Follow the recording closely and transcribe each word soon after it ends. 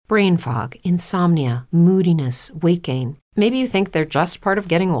brain fog, insomnia, moodiness, weight gain. Maybe you think they're just part of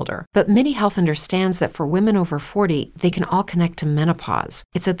getting older, but MIDI Health understands that for women over 40, they can all connect to menopause.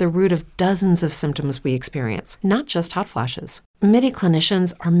 It's at the root of dozens of symptoms we experience, not just hot flashes. MIDI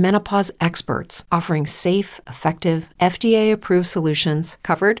clinicians are menopause experts, offering safe, effective, FDA-approved solutions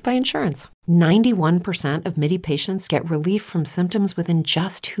covered by insurance. 91% of MIDI patients get relief from symptoms within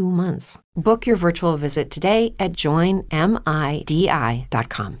just 2 months. Book your virtual visit today at joinmidi.com.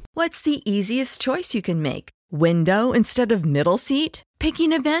 What's the easiest choice you can make? Window instead of middle seat?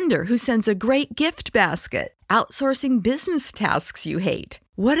 Picking a vendor who sends a great gift basket? Outsourcing business tasks you hate?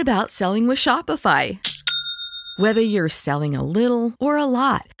 What about selling with Shopify? Whether you're selling a little or a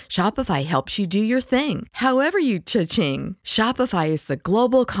lot, Shopify helps you do your thing, however you cha-ching. Shopify is the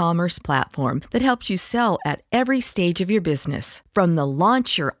global commerce platform that helps you sell at every stage of your business. From the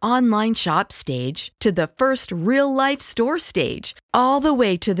launch your online shop stage to the first real-life store stage, all the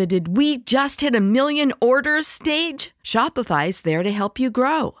way to the did we just hit a million orders stage. Shopify's there to help you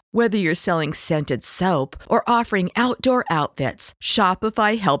grow. Whether you're selling scented soap or offering outdoor outfits,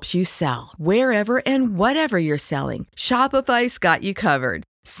 Shopify helps you sell. Wherever and whatever you're selling, Shopify's got you covered.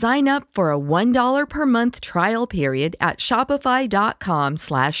 Sign up for a $1 per month trial period at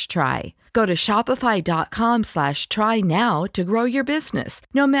shopify.com/try. Go to shopify.com/try now to grow your business,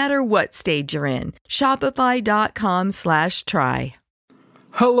 no matter what stage you're in. Shopify.com/try.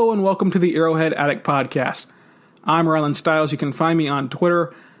 Hello and welcome to the Arrowhead Addict Podcast. I'm Rylan Stiles. You can find me on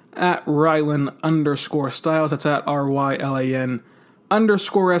Twitter at Rylan_Stiles. That's at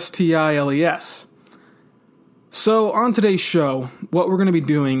RYLAN_STILES. So on today's show, what we're going to be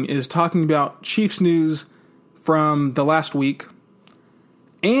doing is talking about Chiefs news from the last week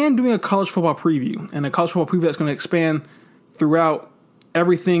and doing a college football preview. And a college football preview that's going to expand throughout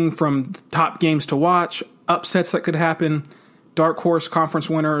everything from top games to watch, upsets that could happen, dark horse conference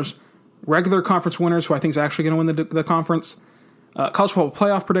winners, regular conference winners who I think is actually going to win the conference, college football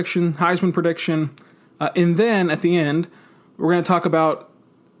playoff prediction, Heisman prediction, and then at the end, we're going to talk about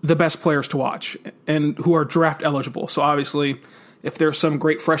the best players to watch and who are draft eligible. So obviously, if there's some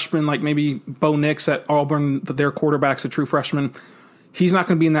great freshman like maybe Bo Nix at Auburn, their quarterback's a true freshman, he's not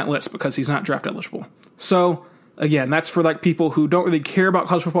going to be in that list because he's not draft eligible. So again, that's for like people who don't really care about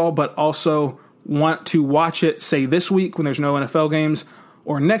college football but also want to watch it, say this week when there's no NFL games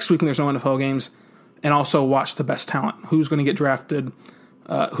or next week when there's no NFL games, and also watch the best talent. Who's going to get drafted?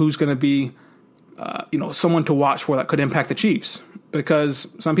 Who's going to be someone to watch for that could impact the Chiefs? Because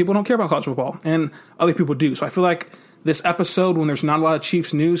some people don't care about college football, and other people do. So I feel like this episode, when there's not a lot of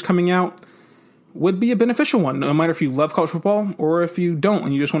Chiefs news coming out, would be a beneficial one, no matter if you love college football or if you don't,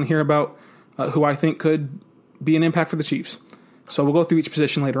 and you just want to hear about who I think could be an impact for the Chiefs. So we'll go through each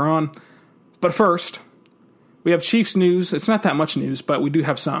position later on. But first, we have Chiefs news. It's not that much news, but we do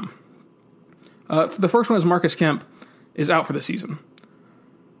have some. The first one is Marcus Kemp is out for the season.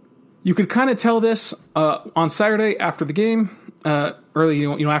 You could kind of tell this on Saturday after the game,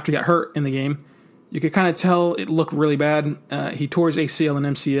 early, after he got hurt in the game. You could kind of tell it looked really bad. He tore his ACL and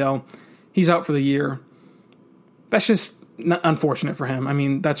MCL. He's out for the year. That's just unfortunate for him. I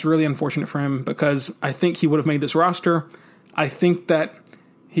mean, that's really unfortunate for him because I think he would have made this roster. I think that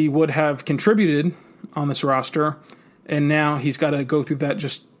he would have contributed on this roster, and now he's got to go through that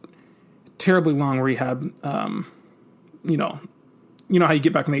just terribly long rehab. You know how you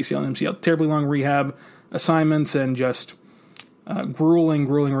get back from ACL and MCL. Terribly long rehab assignments and just grueling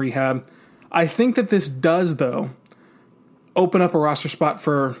rehab. I think that this does, though, open up a roster spot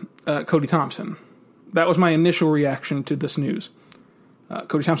for Cody Thompson. That was my initial reaction to this news.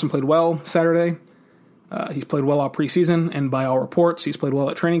 Cody Thompson played well Saturday. He's played well all preseason, and by all reports, he's played well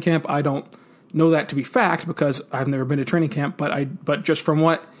at training camp. I don't know that to be fact because I've never been to training camp, but just from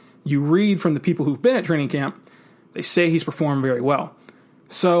what you read from the people who've been at training camp, they say he's performed very well.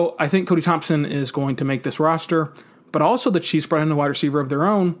 So I think Cody Thompson is going to make this roster, but also the Chiefs brought in a wide receiver of their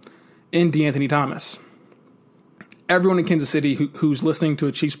own in DeAnthony Thomas. Everyone in Kansas City who's listening to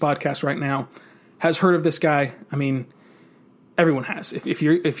a Chiefs podcast right now has heard of this guy. I mean, everyone has.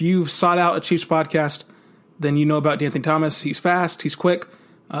 If you've sought out a Chiefs podcast, then you know about DeAnthony Thomas. He's fast, he's quick,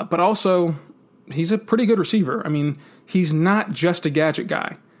 but also he's a pretty good receiver. I mean, he's not just a gadget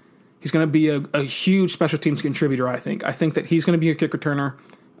guy. He's going to be a huge special teams contributor, I think. I think that he's going to be a kick returner.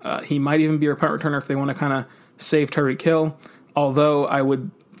 He might even be a punt returner if they want to kind of save Tyreek Hill, although I would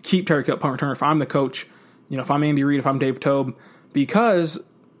keep Tyreek Hill punt returner if I'm the coach, if I'm Andy Reid, if I'm Dave Toub, because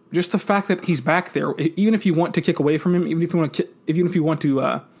just the fact that he's back there, even if you want to kick away from him, even if you want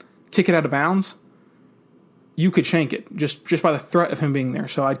to kick it out of bounds, you could shank it just by the threat of him being there.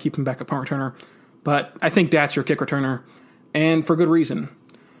 So I'd keep him back at punt returner. But I think that's your kick returner, and for good reason.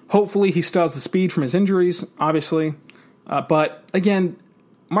 Hopefully he still has the speed from his injuries, obviously. But again,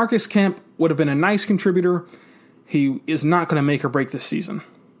 Marcus Kemp would have been a nice contributor. He is not going to make or break this season.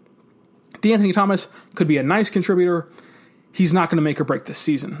 DeAnthony Thomas could be a nice contributor. He's not going to make or break this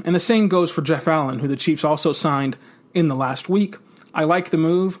season. And the same goes for Jeff Allen, who the Chiefs also signed in the last week. I like the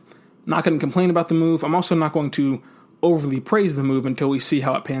move. I'm not going to complain about the move. I'm also not going to overly praise the move until we see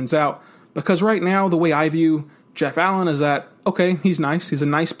how it pans out. Because right now, the way I view Jeff Allen is that, okay, he's nice. He's a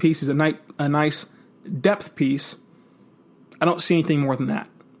nice piece. He's a nice depth piece. I don't see anything more than that,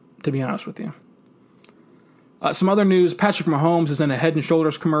 to be honest with you. Some other news, Patrick Mahomes is in a Head &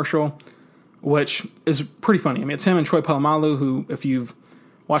 Shoulders commercial, which is pretty funny. I mean, it's him and Troy Polamalu, who, if you've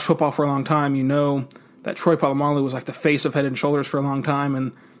watched football for a long time, you know that Troy Polamalu was like the face of Head & Shoulders for a long time,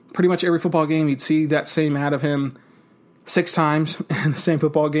 and pretty much every football game you'd see that same ad of him 6 times in the same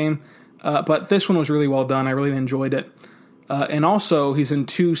football game. But this one was really well done. I really enjoyed it. And also, he's in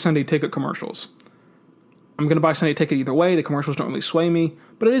 2 Sunday Ticket commercials. I'm going to buy Sunday Ticket either way. The commercials don't really sway me.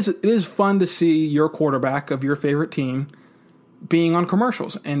 But it is fun to see your quarterback of your favorite team being on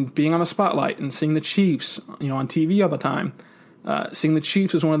commercials and being on the spotlight and seeing the Chiefs, on TV all the time. Seeing the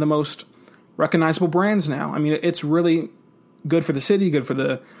Chiefs is one of the most recognizable brands now. I mean, it's really good for the city, good for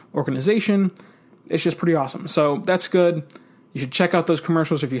the organization. It's just pretty awesome. So that's good. You should check out those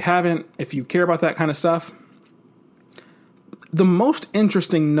commercials if you haven't, if you care about that kind of stuff. The most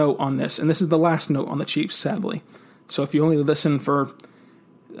interesting note on this, and this is the last note on the Chiefs, sadly. So if you only listen for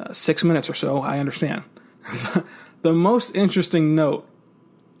 6 minutes or so, I understand. The most interesting note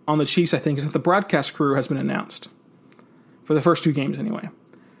on the Chiefs, I think, is that the broadcast crew has been announced. For the first 2 games, anyway.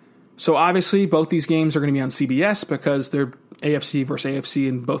 So obviously, both these games are going to be on CBS because they're AFC versus AFC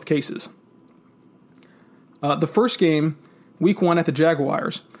in both cases. The first game, Week 1 at the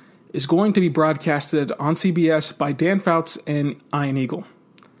Jaguars, is going to be broadcasted on CBS by Dan Fouts and Ian Eagle.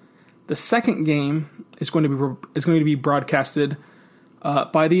 The second game is going to be broadcasted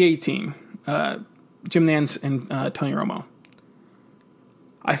by the A-Team, Jim Nantz and Tony Romo.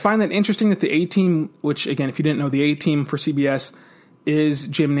 I find that interesting that the A-Team, which again, if you didn't know, the A-Team for CBS is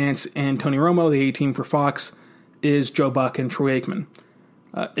Jim Nantz and Tony Romo. The A-Team for Fox is Joe Buck and Troy Aikman.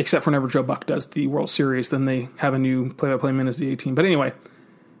 Except for whenever Joe Buck does the World Series, then they have a new play-by-play man as the A-Team. But anyway,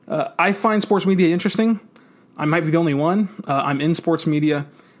 I find sports media interesting. I might be the only one. I'm in sports media,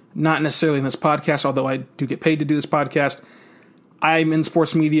 not necessarily in this podcast, although I do get paid to do this podcast. I'm in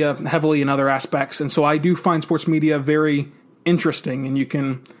sports media heavily in other aspects, and so I do find sports media very interesting. And you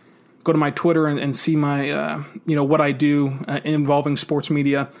can go to my Twitter and see my, what I do involving sports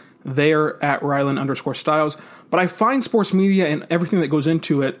media there at Ryland_Styles. But I find sports media and everything that goes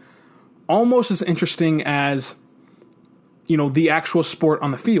into it almost as interesting as, the actual sport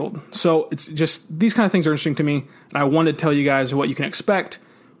on the field. So it's just, these kind of things are interesting to me. And I wanted to tell you guys what you can expect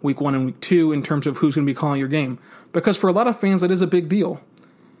Week 1 and Week 2 in terms of who's going to be calling your game. Because for a lot of fans, that is a big deal.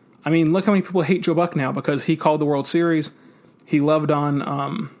 I mean, look how many people hate Joe Buck now because he called the World Series. He loved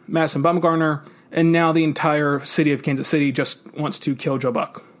on Madison Bumgarner. And now the entire city of Kansas City just wants to kill Joe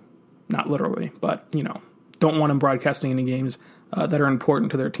Buck. Not literally, but, don't want him broadcasting any games that are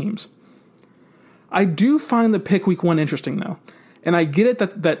important to their teams. I do find the pick Week 1 interesting, though. And I get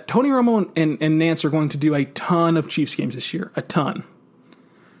it that Tony Romo and Nantz are going to do a ton of Chiefs games this year. A ton.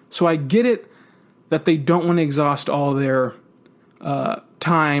 So I get it that they don't want to exhaust all their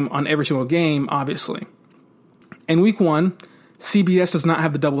time on every single game, obviously. In Week 1, CBS does not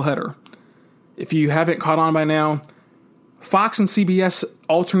have the doubleheader. If you haven't caught on by now, Fox and CBS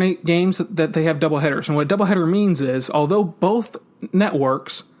alternate games that they have doubleheaders. And what a doubleheader means is, although both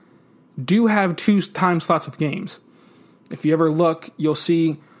networks do have 2 time slots of games, if you ever look, you'll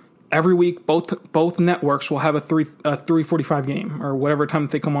see every week both networks will have a 3:45 game, or whatever time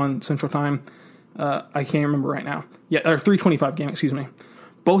that they come on Central Time. I can't remember right now. Yeah, or 3:25 game, excuse me.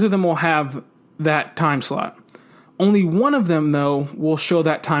 Both of them will have that time slot. Only one of them, though, will show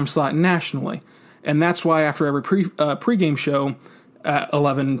that time slot nationally. And that's why after every pregame show at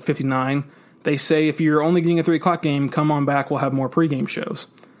 11:59, they say if you're only getting a 3 o'clock game, come on back, we'll have more pregame shows.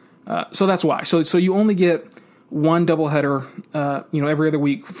 So that's why. So you only get one doubleheader, every other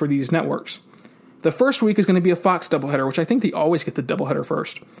week for these networks. The first week is going to be a Fox doubleheader, which I think they always get the doubleheader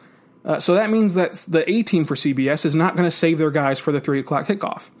first. So that means that the A-Team for CBS is not going to save their guys for the 3 o'clock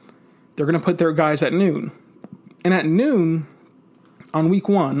kickoff. They're going to put their guys at noon. And at noon on Week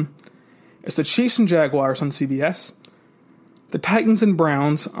 1, it's the Chiefs and Jaguars on CBS, the Titans and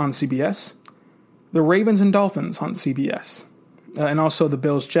Browns on CBS, the Ravens and Dolphins on CBS, and also the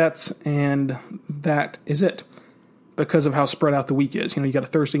Bills Jets, and that is it because of how spread out the week is. You got a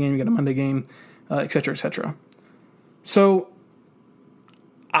Thursday game, you got a Monday game, et cetera, et cetera. So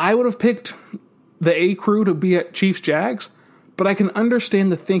I would have picked the A crew to be at Chiefs-Jags, but I can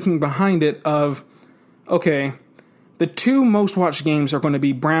understand the thinking behind it of, okay, the two most watched games are going to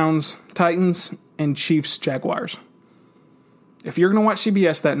be Browns-Titans and Chiefs-Jaguars. If you're going to watch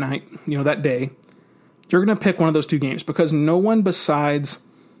CBS that night, that day, you're going to pick one of those two games because no one besides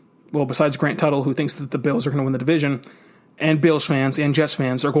Grant Tuttle, who thinks that the Bills are going to win the division, and Bills fans and Jets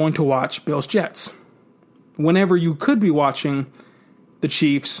fans are going to watch Bills-Jets. Whenever you could be watching the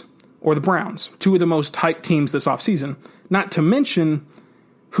Chiefs or the Browns, two of the most hyped teams this offseason, not to mention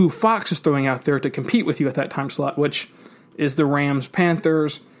who Fox is throwing out there to compete with you at that time slot, which is the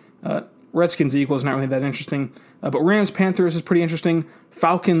Rams-Panthers. Redskins-Eagles, not really that interesting. But Rams-Panthers is pretty interesting.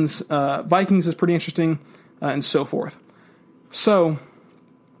 Falcons-Vikings is pretty interesting, and so forth. So,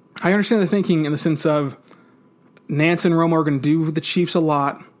 I understand the thinking in the sense of Nance and Romo are going to do the Chiefs a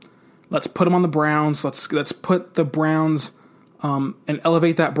lot. Let's put them on the Browns. Let's put the Browns and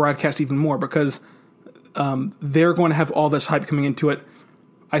elevate that broadcast even more because they're going to have all this hype coming into it.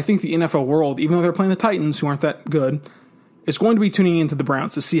 I think the NFL world, even though they're playing the Titans, who aren't that good, is going to be tuning into the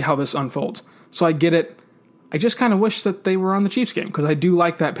Browns to see how this unfolds. So I get it. I just kind of wish that they were on the Chiefs game because I do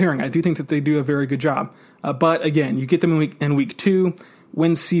like that pairing. I do think that they do a very good job. But again, you get them in week 2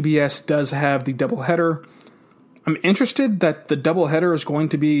 when CBS does have the doubleheader. I'm interested that the doubleheader is going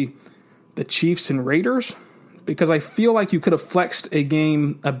to be the Chiefs and Raiders because I feel like you could have flexed a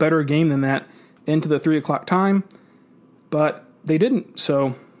better game than that into the 3 o'clock time, but they didn't.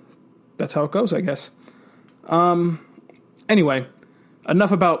 So that's how it goes, I guess. Anyway,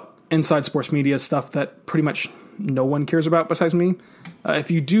 enough about inside sports media stuff that pretty much no one cares about besides me. If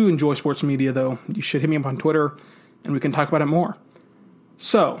you do enjoy sports media, though, you should hit me up on Twitter, and we can talk about it more.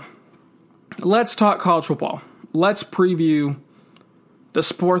 So, let's talk college football. Let's preview the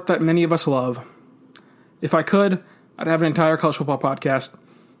sport that many of us love. If I could, I'd have an entire college football podcast,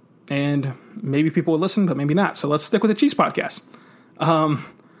 and maybe people would listen, but maybe not. So let's stick with the Chiefs podcast.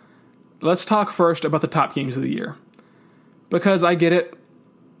 Let's talk first about the top games of the year. Because I get it.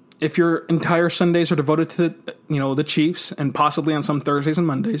 If your entire Sundays are devoted to the Chiefs, and possibly on some Thursdays and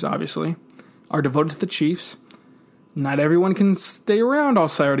Mondays, obviously, are devoted to the Chiefs, not everyone can stay around all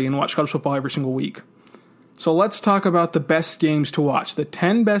Saturday and watch college football every single week. So let's talk about the best games to watch, the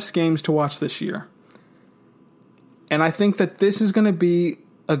 10 best games to watch this year. And I think that this is going to be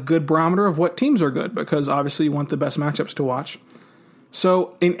a good barometer of what teams are good, because obviously you want the best matchups to watch.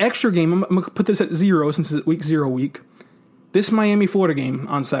 So an extra game, I'm going to put this at 0 since it's week 0 week. This Miami-Florida game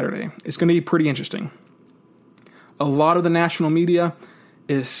on Saturday is going to be pretty interesting. A lot of the national media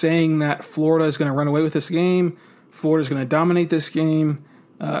is saying that Florida is going to run away with this game. Florida is going to dominate this game.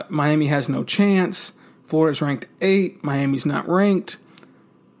 Miami has no chance. Florida's ranked 8. Miami's not ranked.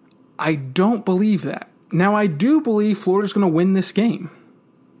 I don't believe that. Now, I do believe Florida's going to win this game.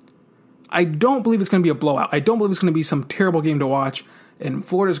 I don't believe it's going to be a blowout. I don't believe it's going to be some terrible game to watch, and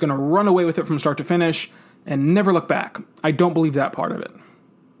Florida's going to run away with it from start to finish and never look back. I don't believe that part of it.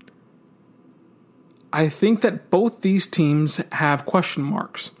 I think that both these teams have question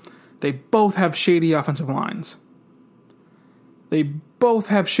marks. They both have shady offensive lines. They both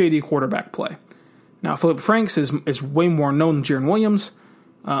have shady quarterback play. Now, Philip Franks is way more known than Jarren Williams,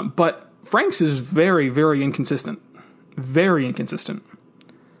 but Franks is very, very inconsistent. Very inconsistent.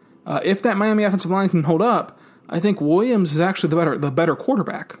 If that Miami offensive line can hold up, I think Williams is actually the better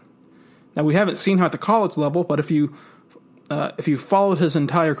quarterback. Now, we haven't seen him at the college level, but if you followed his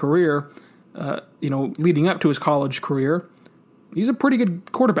entire career, leading up to his college career, he's a pretty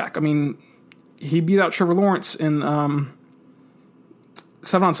good quarterback. I mean, he beat out Trevor Lawrence in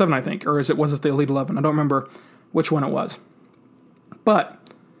 7-on-7, I think, or was it the Elite 11? I don't remember which one it was. But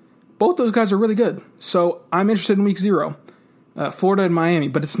both those guys are really good. So I'm interested in week 0, Florida and Miami,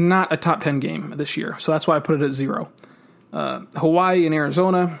 but it's not a top 10 game this year. So that's why I put it at 0. Hawaii and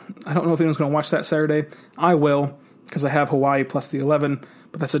Arizona, I don't know if anyone's going to watch that Saturday. I will, because I have Hawaii plus the 11,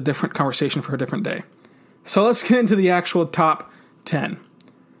 but that's a different conversation for a different day. So let's get into the actual top 10.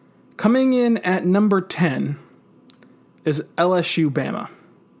 Coming in at number 10 is LSU Bama.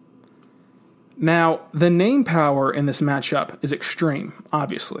 Now, the name power in this matchup is extreme,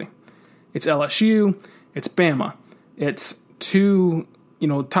 obviously. It's LSU, it's Bama. It's two,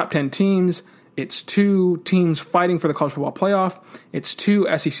 top 10 teams. It's two teams fighting for the college football playoff. It's two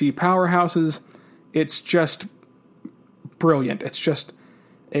SEC powerhouses. It's just brilliant. It's just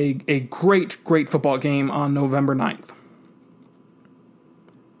a great, great football game on November 9th.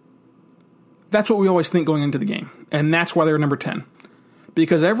 That's what we always think going into the game. And that's why they're number 10.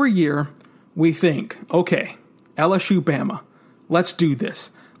 Because every year we think, okay, LSU, Bama, let's do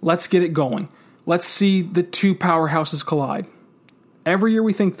this. Let's get it going. Let's see the two powerhouses collide. Every year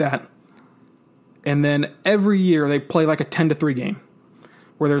we think that. And then every year they play like a 10-3 game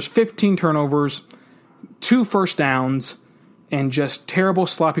where there's 15 turnovers, 2 first downs, and just terrible,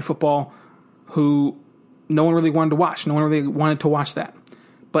 sloppy football who no one really wanted to watch. No one really wanted to watch that.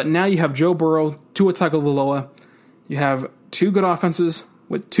 But now you have Joe Burrow, Tua Tagovailoa. You have 2 good offenses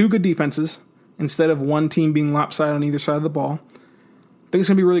with 2 good defenses instead of one team being lopsided on either side of the ball. I think it's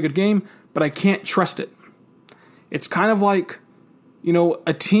going to be a really good game, but I can't trust it. It's kind of like,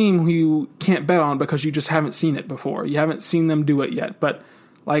 a team who you can't bet on because you just haven't seen it before. You haven't seen them do it yet. But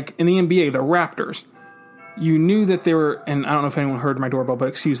like in the NBA, the Raptors, you knew that they were, and I don't know if anyone heard my doorbell, but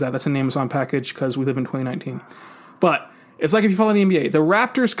excuse that. That's an Amazon package because we live in 2019. But it's like if you follow the NBA, the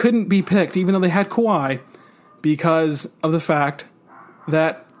Raptors couldn't be picked even though they had Kawhi because of the fact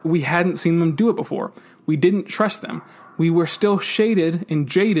that we hadn't seen them do it before. We didn't trust them. We were still shaded and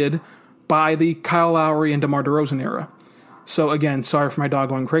jaded by the Kyle Lowry and DeMar DeRozan era. So again, sorry for my dog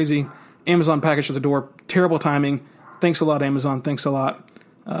going crazy. Amazon package at the door. Terrible timing. Thanks a lot, Amazon. Thanks a lot,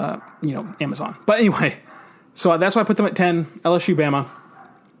 Amazon. But anyway, so that's why I put them at 10, LSU, Bama.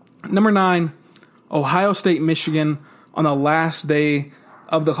 Number 9, Ohio State, Michigan on the last day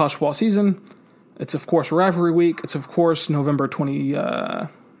of the college football season. It's, of course, rivalry week. It's, of course, November 30th.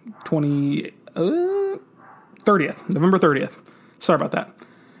 November 30th. Sorry about that.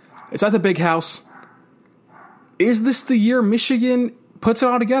 It's at the Big House. Is this the year Michigan puts it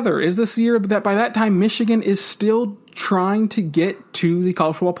all together? Is this the year that by that time Michigan is still trying to get to the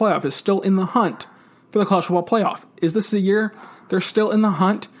college football playoff, is still in the hunt for the college football playoff? Is this the year they're still in the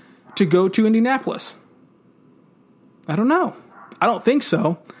hunt to go to Indianapolis? I don't know. I don't think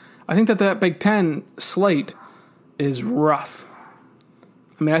so. I think that Big Ten slate is rough.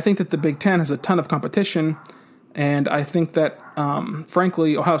 I mean, I think that the Big Ten has a ton of competition, and I think that,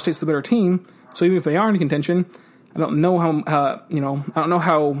 frankly, Ohio State's the better team. So even if they are in contention, I don't know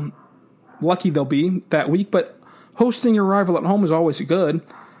how lucky they'll be that week. But hosting your rival at home is always good.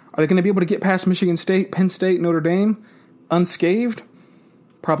 Are they going to be able to get past Michigan State, Penn State, Notre Dame unscathed?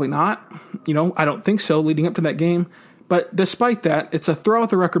 Probably not. I don't think so leading up to that game. But despite that, it's a throw out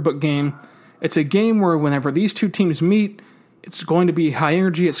the record book game. It's a game where whenever these two teams meet, it's going to be high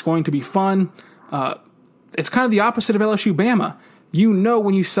energy. It's going to be fun. It's kind of the opposite of LSU Bama.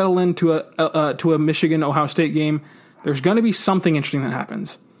 When you settle into a Michigan Ohio State game, there's going to be something interesting that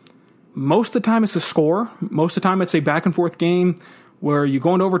happens. Most of the time, it's a score. Most of the time, it's a back and forth game where you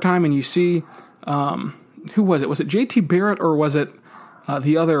go into overtime and you see who was it? Was it JT Barrett or was it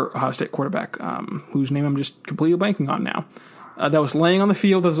the other Ohio State quarterback whose name I'm just completely blanking on now? That was laying on the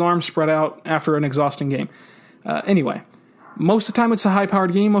field with his arms spread out after an exhausting game. Anyway. Most of the time, it's a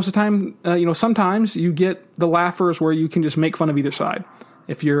high-powered game. Most of the time, sometimes you get the laughers where you can just make fun of either side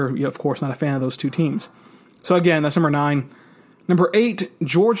if you're of course, not a fan of those two teams. So, again, that's number 9. Number 8,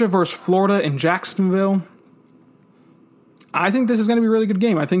 Georgia versus Florida in Jacksonville. I think this is going to be a really good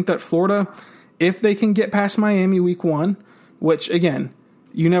game. I think that Florida, if they can get past Miami week 1, which, again,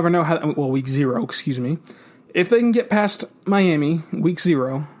 you never know week 0, excuse me. If they can get past Miami week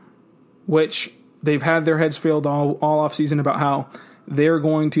 0, which they've had their heads filled all offseason about how they're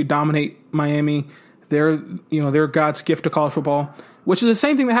going to dominate Miami. They're God's gift to college football, which is the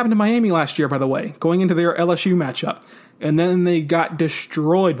same thing that happened to Miami last year, by the way, going into their LSU matchup. And then they got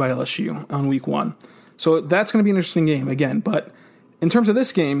destroyed by LSU on week 1. So that's going to be an interesting game again. But in terms of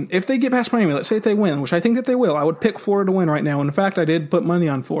this game, if they get past Miami, let's say if they win, which I think that they will, I would pick Florida to win right now. In fact, I did put money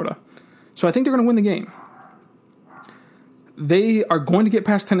on Florida. So I think they're going to win the game. They are going to get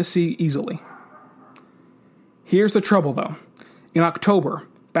past Tennessee easily. Here's the trouble, though. In October,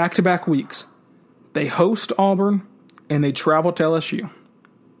 back-to-back weeks, they host Auburn and they travel to LSU.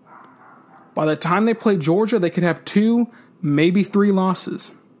 By the time they play Georgia, they could have 2, maybe 3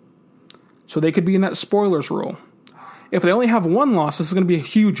 losses. So they could be in that spoilers rule. If they only have 1 loss, this is going to be a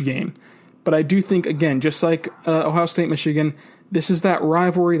huge game. But I do think, again, just like Ohio State, Michigan, this is that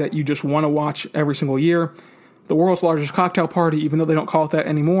rivalry that you just want to watch every single year. The world's largest cocktail party, even though they don't call it that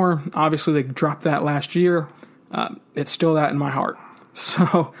anymore. Obviously, they dropped that last year. It's still that in my heart.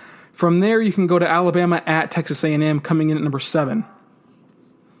 So from there, you can go to Alabama at Texas A&M, coming in at number 7.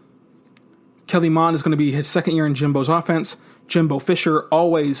 Kelly Mond is going to be his second year in Jimbo's offense. Jimbo Fisher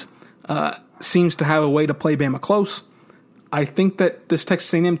always seems to have a way to play Bama close. I think that this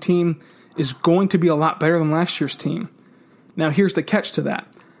Texas A&M team is going to be a lot better than last year's team. Now, here's the catch to that.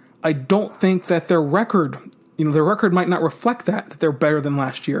 I don't think that their record might not reflect that they're better than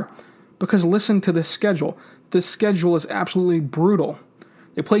last year. Because listen to this schedule. This schedule is absolutely brutal.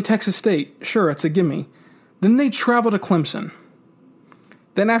 They play Texas State. Sure, it's a gimme. Then they travel to Clemson.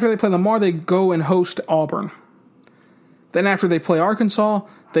 Then after they play Lamar, they go and host Auburn. Then after they play Arkansas,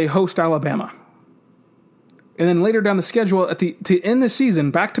 they host Alabama. And then later down the schedule, to end the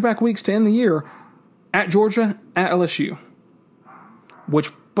season, back-to-back weeks to end the year, at Georgia, at LSU.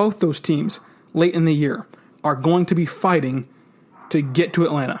 Which both those teams, late in the year, are going to be fighting to get to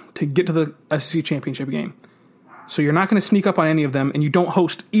Atlanta, to get to the SEC championship game. So you're not going to sneak up on any of them, and you don't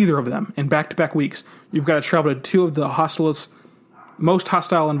host either of them in back-to-back weeks. You've got to travel to two of the most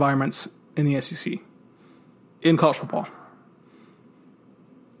hostile environments in the SEC, in college football.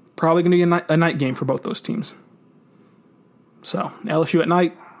 Probably going to be a night game for both those teams. So, LSU at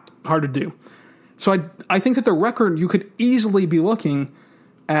night, hard to do. So I think that the record, you could easily be looking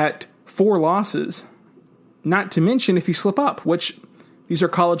at 4 losses, not to mention if you slip up, which these are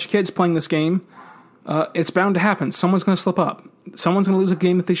college kids playing this game. It's bound to happen. Someone's going to slip up. Someone's going to lose a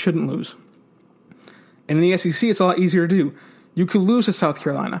game that they shouldn't lose. And in the SEC, it's a lot easier to do. You could lose to South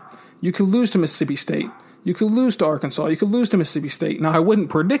Carolina. You could lose to Mississippi State. You could lose to Arkansas. You could lose to Mississippi State. Now, I wouldn't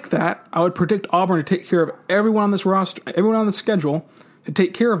predict that. I would predict Auburn to take care of everyone on this roster, everyone on the schedule, to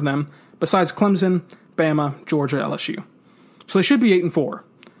take care of them, besides Clemson, Bama, Georgia, LSU. So they should be 8-4,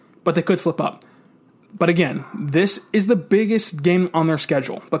 but they could slip up. But again, this is the biggest game on their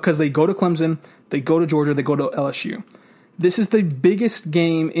schedule because they go to Clemson, they go to Georgia, they go to LSU. This is the biggest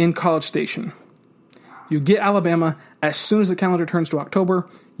game in College Station. You get Alabama as soon as the calendar turns to October,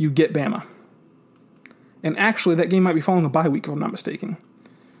 you get Bama. And actually, that game might be following a bye week, if I'm not mistaken.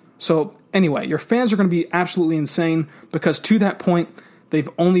 So, anyway, your fans are going to be absolutely insane because to that point, they've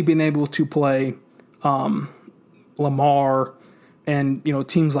only been able to play Lamar and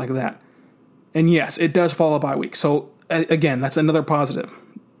teams like that. And yes, it does follow a bye week. So, again, that's another positive.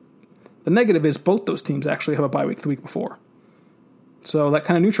 The negative is both those teams actually have a bye week the week before. So, that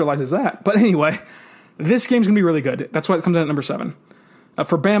kind of neutralizes that. But anyway, this game's going to be really good. That's why it comes in at number 7.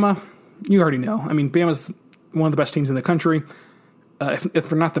 For Bama, you already know. I mean, Bama's one of the best teams in the country. If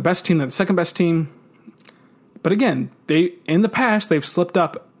they're not the best team, they're the second best team. But again, in the past, they've slipped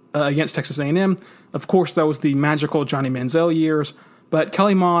up against Texas A&M. Of course, that was the magical Johnny Manziel years. But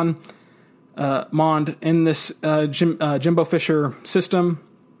Kelly Mond in this Jimbo Fisher system,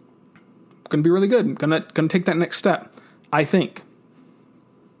 going to be really good. Going to take that next step, I think.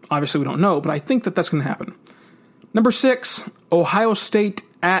 Obviously, we don't know, but I think that's going to happen. Number 6, Ohio State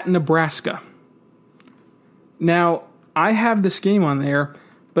at Nebraska. Now, I have this game on there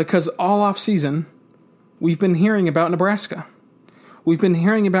because all off season, we've been hearing about Nebraska. We've been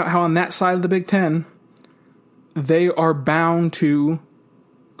hearing about how on that side of the Big Ten, they are bound to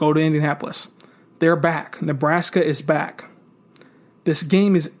go to Indianapolis. They're back. Nebraska is back. This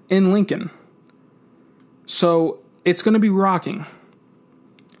game is in Lincoln. So, it's going to be rocking.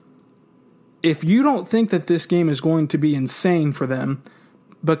 If you don't think that this game is going to be insane for them,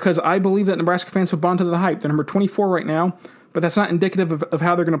 because I believe that Nebraska fans have bought into the hype. They're number 24 right now, but that's not indicative of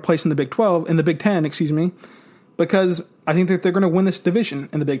how they're going to place in the Big Ten, because I think that they're going to win this division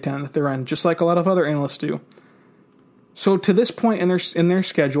in the Big Ten that they're in, just like a lot of other analysts do. So to this point in their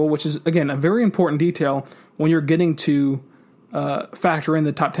schedule, which is, again, a very important detail when you're getting to factor in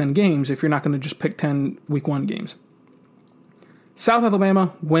the top 10 games if you're not going to just pick 10 Week 1 games. South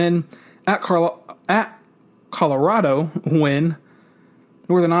Alabama win. At Colorado, win.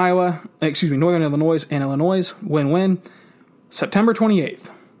 Northern Illinois and Illinois, win. September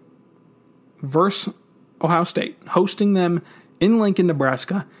 28th, versus Ohio State, hosting them in Lincoln,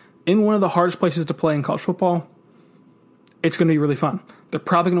 Nebraska, in one of the hardest places to play in college football. It's going to be really fun. They're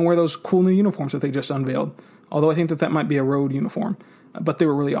probably going to wear those cool new uniforms that they just unveiled, although I think that might be a road uniform, but they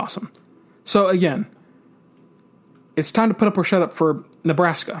were really awesome. So again, it's time to put up or shut up for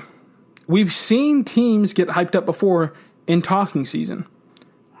Nebraska. We've seen teams get hyped up before in talking season.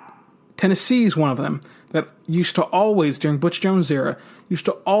 Tennessee is one of them that used to always, during Butch Jones' era, used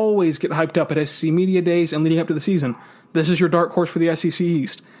to always get hyped up at SEC Media Days and leading up to the season. This is your dark horse for the SEC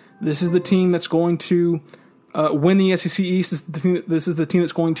East. This is the team that's going to win the SEC East. This is the team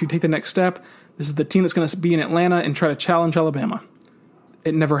that's going to take the next step. This is the team that's going to be in Atlanta and try to challenge Alabama.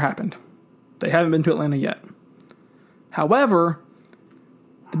 It never happened. They haven't been to Atlanta yet. However,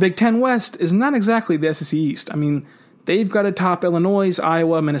 the Big Ten West is not exactly the SEC East. I mean, they've got to top Illinois,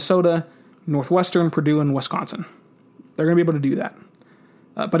 Iowa, Minnesota, Northwestern, Purdue, and Wisconsin. They're going to be able to do that.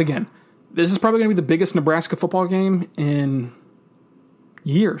 But again, this is probably going to be the biggest Nebraska football game in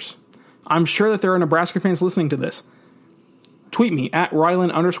years. I'm sure that there are Nebraska fans listening to this. Tweet me at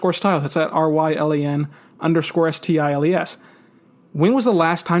Rylan_Styles. That's at RYLAN_STILES. When was the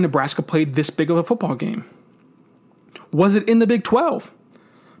last time Nebraska played this big of a football game? Was it in the Big 12?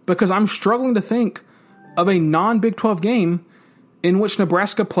 Because I'm struggling to think of a non-Big 12 game in which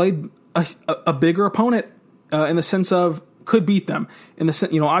Nebraska played a bigger opponent in the sense of could beat them. In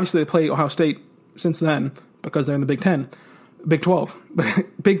the obviously they play Ohio State since then because they're in the Big 12,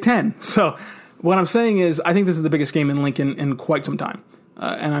 Big 10. So what I'm saying is I think this is the biggest game in Lincoln in quite some time.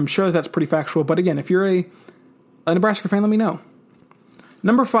 And I'm sure that's pretty factual. But again, if you're a Nebraska fan, let me know.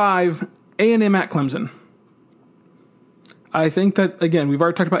 Number 5, A&M at Clemson. I think that, again, we've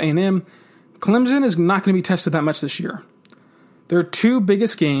already talked about A&M. Clemson is not going to be tested that much this year. Their 2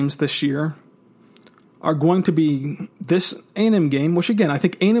 biggest games this year are going to be this A&M game, which, again, I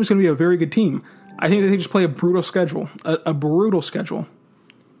think A&M is going to be a very good team. I think they just play a brutal schedule. A brutal schedule.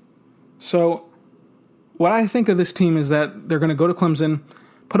 So what I think of this team is that they're going to go to Clemson,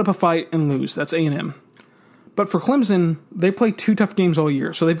 put up a fight, and lose. That's A&M. But for Clemson, they play 2 tough games all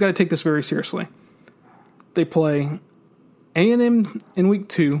year, so they've got to take this very seriously. They play A&M in week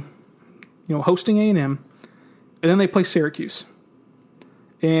 2, hosting A&M, and then they play Syracuse.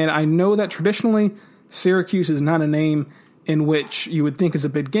 And I know that traditionally, Syracuse is not a name in which you would think is a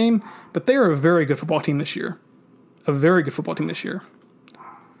big game, but they are a very good football team this year. A very good football team this year.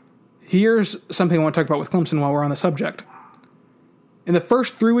 Here's something I want to talk about with Clemson while we're on the subject. In the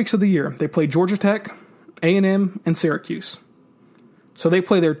first 3 weeks of the year, they play Georgia Tech, A&M, and Syracuse. So they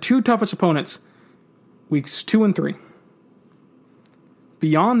play their 2 toughest opponents weeks 2 and 3.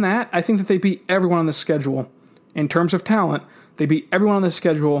 Beyond that, I think that they beat everyone on the schedule. In terms of talent, they beat everyone on the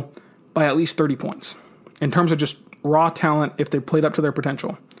schedule by at least 30 points. In terms of just raw talent, if they played up to their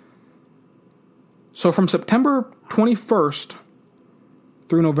potential. So from September 21st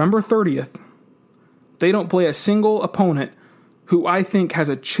through November 30th, they don't play a single opponent who I think has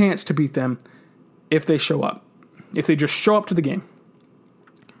a chance to beat them if they show up. If they just show up to the game.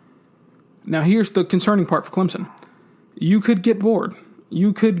 Now here's the concerning part for Clemson. You could get bored.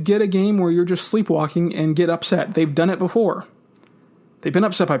 You could get a game where you're just sleepwalking and get upset. They've done it before. They've been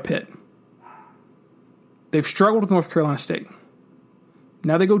upset by Pitt. They've struggled with North Carolina State.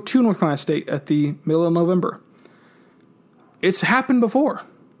 Now they go to North Carolina State at the middle of November. It's happened before.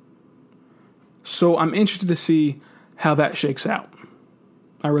 So I'm interested to see how that shakes out.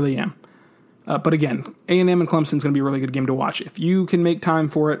 I really am. But again, A&M and Clemson is going to be a really good game to watch. If you can make time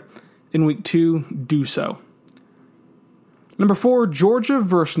for it in week 2, do so. Number 4, Georgia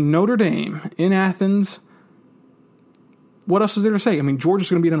versus Notre Dame in Athens. What else is there to say? I mean, Georgia's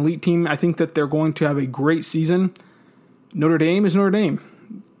going to be an elite team. I think that they're going to have a great season. Notre Dame is Notre Dame.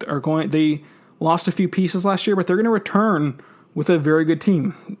 They lost a few pieces last year, but they're going to return with a very good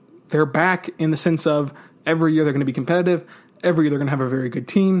team. They're back in the sense of every year they're going to be competitive. Every year they're going to have a very good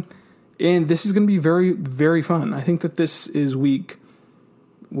team. And this is going to be very, very fun. I think that this is week,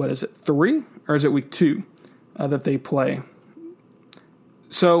 3? Or is it week 2 that they play?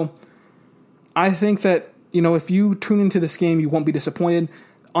 So I think that, if you tune into this game, you won't be disappointed.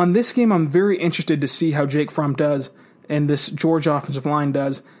 On this game, I'm very interested to see how Jake Fromm does and this Georgia offensive line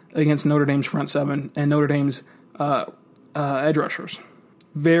does against Notre Dame's front 7 and Notre Dame's edge rushers.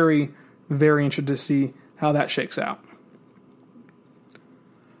 Very, very interested to see how that shakes out.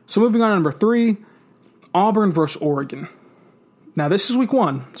 So moving on to number 3, Auburn versus Oregon. Now this is week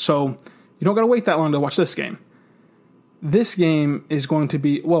 1, so you don't got to wait that long to watch this game. This game is going to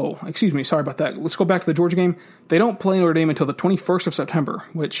be, sorry about that. Let's go back to the Georgia game. They don't play Notre Dame until the 21st of September,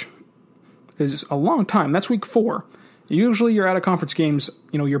 which is a long time. That's week 4. Usually your out-of-conference games,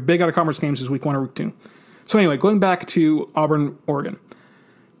 your big out-of-conference games is week 1 or week 2. So anyway, going back to Auburn, Oregon.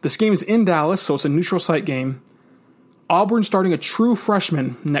 This game is in Dallas, so it's a neutral site game. Auburn starting a true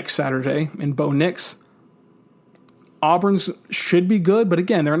freshman next Saturday in Bo Nix. Auburn's should be good, but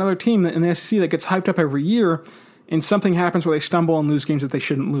again, they're another team in the SEC that gets hyped up every year, and something happens where they stumble and lose games that they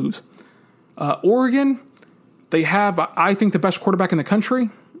shouldn't lose. Oregon, they have, I think, the best quarterback in the country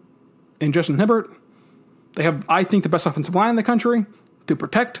in Justin Hibbert. They have, I think, the best offensive line in the country to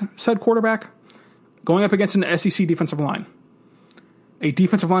protect said quarterback, going up against an SEC defensive line. A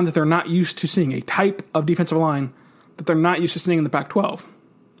defensive line that they're not used to seeing, a type of defensive line that they're not used to seeing in the Pac-12.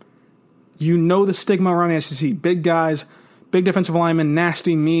 You know the stigma around the SEC. Big guys, big defensive linemen,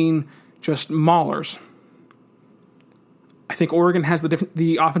 nasty, mean, just maulers. I think Oregon has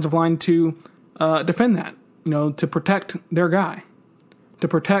the offensive line to defend that, to protect their guy, to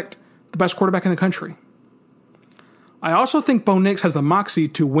protect the best quarterback in the country. I also think Bo Nix has the moxie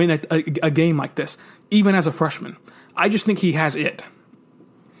to win a game like this, even as a freshman. I just think he has it.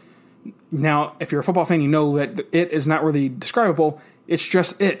 Now, if you're a football fan, you know that it is not really describable. It's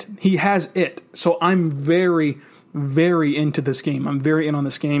just it. He has it. So I'm very, very into this game. I'm very in on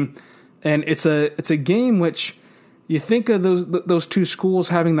this game. And it's a game which you think of those two schools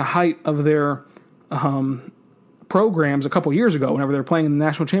having the height of their programs a couple years ago, whenever they were playing in the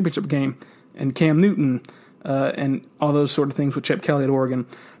national championship game, and Cam Newton and all those sort of things with Chip Kelly at Oregon.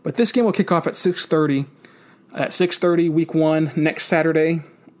 But this game will kick off at 6:30. At 6:30, week 1, next Saturday.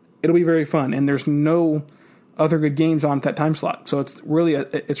 It'll be very fun, and there's no other good games on at that time slot. So it's really a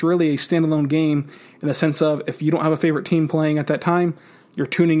standalone game in the sense of if you don't have a favorite team playing at that time, you're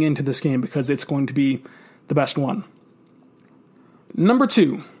tuning into this game because it's going to be the best one. Number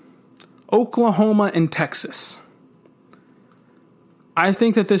 2, Oklahoma and Texas. I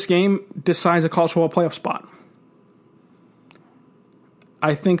think that this game decides a college football playoff spot.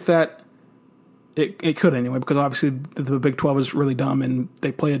 I think that it could anyway, because obviously the Big 12 is really dumb and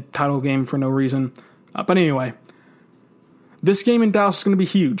they play a title game for no reason. But anyway, this game in Dallas is going to be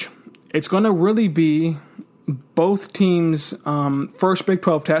huge. It's going to really be both teams' first Big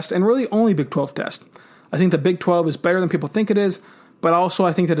 12 test, and really only Big 12 test. I think the Big 12 is better than people think it is, but also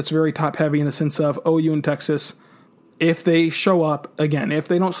I think that it's very top-heavy in the sense of OU and Texas. If they show up, again, if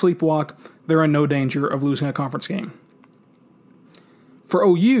they don't sleepwalk, they're in no danger of losing a conference game. For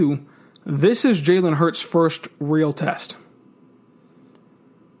OU, this is Jalen Hurts' first real test.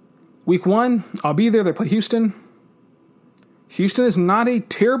 Week 1, I'll be there. They play Houston. Houston is not a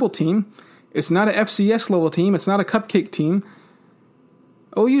terrible team. It's not an FCS level team. It's not a cupcake team.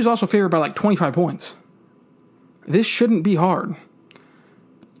 OU is also favored by like 25 points. This shouldn't be hard.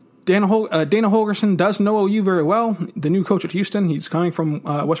 Dana Holgorsen does know OU very well. The new coach at Houston, he's coming from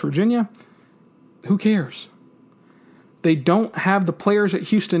West Virginia. Who cares? They don't have the players at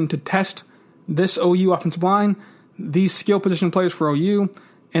Houston to test this OU offensive line, these skill position players for OU,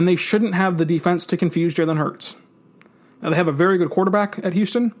 and they shouldn't have the defense to confuse Jalen Hurts. Now, they have a very good quarterback at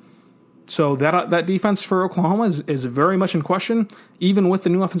Houston, so that defense for Oklahoma is very much in question, even with the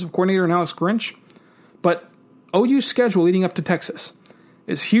new offensive coordinator and Alex Grinch. But OU's schedule leading up to Texas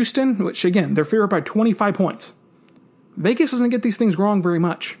is Houston, which, again, they're favored by 25 points. Vegas doesn't get these things wrong very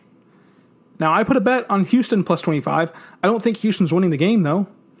much. Now, I put a bet on Houston plus 25. I don't think Houston's winning the game, though.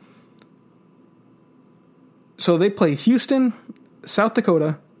 So they play Houston, South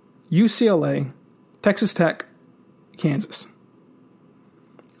Dakota, UCLA, Texas Tech, Kansas.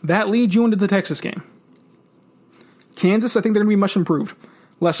 That leads you into the Texas game. Kansas, I think they're going to be much improved.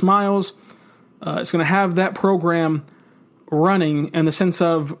 Les Miles is going to have that program running in the sense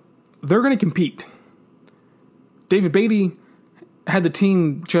of they're going to compete. David Beatty had the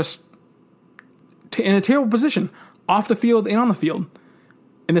team just in a terrible position, off the field and on the field,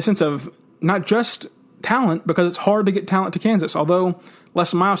 in the sense of not just talent, because it's hard to get talent to Kansas, although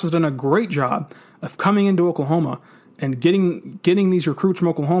Les Miles has done a great job of coming into Oklahoma and getting these recruits from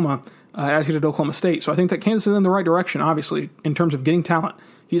Oklahoma as he did Oklahoma State. So I think that Kansas is in the right direction, obviously, in terms of getting talent.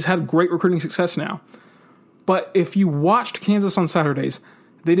 He's had great recruiting success now. But if you watched Kansas on Saturdays,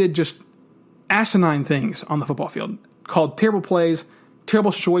 they did just asinine things on the football field, called terrible plays,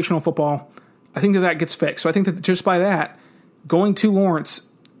 terrible situational football. I think that gets fixed. So I think that just by that, going to Lawrence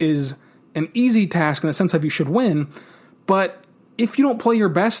is an easy task in the sense of you should win, but if you don't play your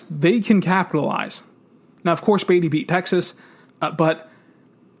best, they can capitalize. Now, of course, Beatty beat Texas, but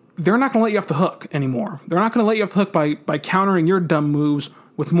they're not going to let you off the hook anymore. They're not going to let you off the hook by countering your dumb moves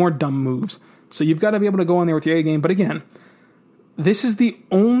with more dumb moves. So you've got to be able to go in there with your A game. But again, this is the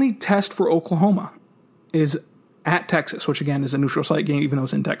only test for Oklahoma is at Texas, which again is a neutral site game, even though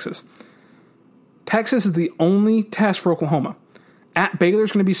it's in Texas. Texas is the only test for Oklahoma. At Baylor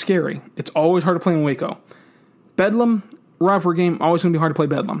is going to be scary. It's always hard to play in Waco. Bedlam, rivalry game, always going to be hard to play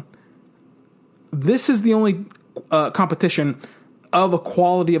Bedlam. This is the only competition of a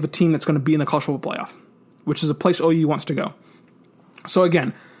quality of a team that's going to be in the college football playoff, which is a place OU wants to go. So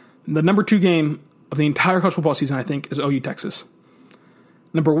again, the number 2 game of the entire college football season, I think, is OU Texas.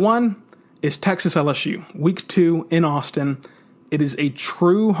 Number 1 is Texas LSU, week 2 in Austin. It is a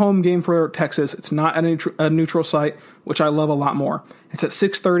true home game for Texas. It's not at a neutral site, which I love a lot more. It's at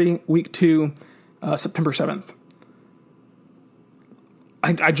 6:30, week 2, September 7th.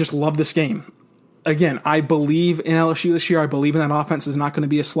 I just love this game. Again, I believe in LSU this year. I believe in that offense is not going to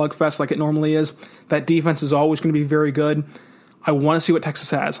be a slugfest like it normally is. That defense is always going to be very good. I want to see what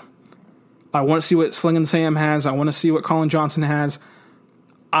Texas has. I want to see what Sling and Sam has. I want to see what Colin Johnson has.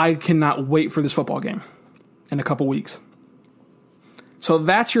 I cannot wait for this football game in a couple weeks. So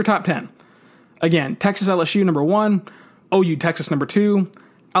that's your top 10. Again, Texas LSU number 1, OU Texas number 2,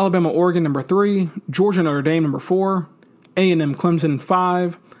 Alabama Oregon number 3, Georgia Notre Dame number 4, A&M Clemson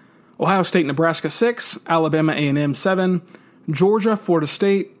 5, Ohio State Nebraska 6, Alabama A&M 7, Georgia Florida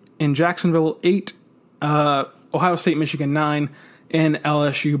State and Jacksonville 8, Ohio State Michigan 9, and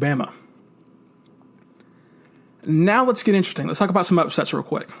LSU Bama. Now let's get interesting. Let's talk about some upsets real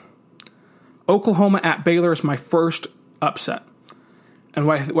quick. Oklahoma at Baylor is my first upset. And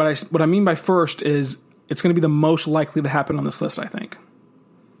what I mean by first is it's going to be the most likely to happen on this list, I think.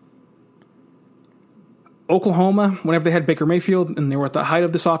 Oklahoma, whenever they had Baker Mayfield and they were at the height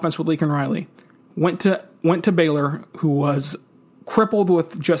of this offense with Lincoln Riley, went to Baylor, who was crippled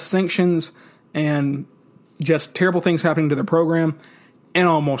with just sanctions and just terrible things happening to their program, and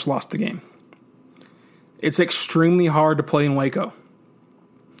almost lost the game. It's extremely hard to play in Waco.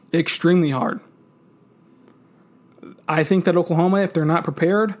 Extremely hard. I think that Oklahoma, if they're not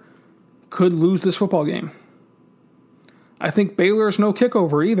prepared, could lose this football game. I think Baylor is no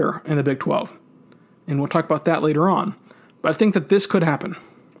kickover either in the Big 12. And we'll talk about that later on. But I think that this could happen.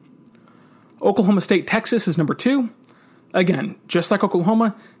 Oklahoma State, Texas is number 2. Again, just like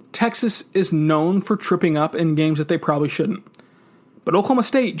Oklahoma, Texas is known for tripping up in games that they probably shouldn't. But Oklahoma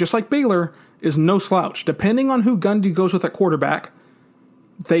State, just like Baylor, is no slouch. Depending on who Gundy goes with at quarterback,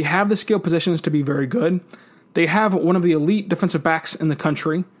 they have the skill positions to be very good. They have one of the elite defensive backs in the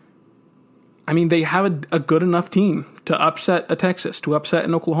country. I mean, they have a good enough team to upset a Texas, to upset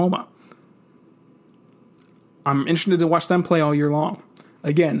an Oklahoma. I'm interested to watch them play all year long.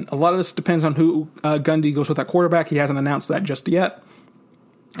 Again, a lot of this depends on who Gundy goes with that quarterback. He hasn't announced that just yet,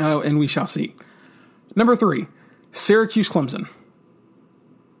 and we shall see. Number 3, Syracuse, Clemson.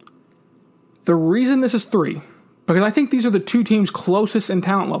 The reason this is 3, because I think these are the two teams closest in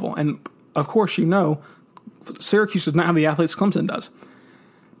talent level, and of course you know Syracuse does not have the athletes Clemson does.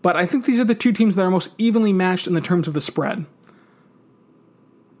 But I think these are the two teams that are most evenly matched in the terms of the spread.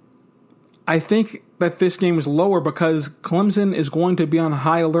 I think that this game is lower because Clemson is going to be on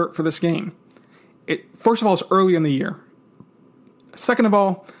high alert for this game. First of all, it's early in the year. Second of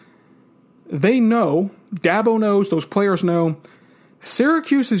all, they know, Dabo knows, those players know,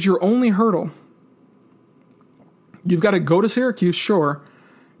 Syracuse is your only hurdle. You've got to go to Syracuse, sure.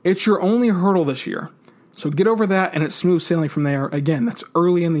 It's your only hurdle this year. So get over that, and it's smooth sailing from there. Again, that's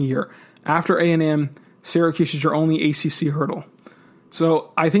early in the year. After A&M, Syracuse is your only ACC hurdle.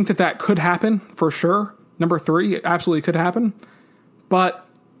 So I think that could happen for sure. Number 3, it absolutely could happen. But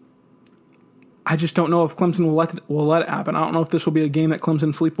I just don't know if Clemson will let it happen. I don't know if this will be a game that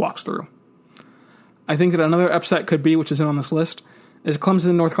Clemson sleepwalks through. I think that another upset could be, which isn't on this list, is Clemson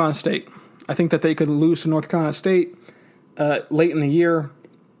and North Carolina State. I think that they could lose to North Carolina State late in the year,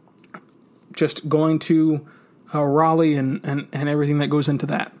 just going to Raleigh and everything that goes into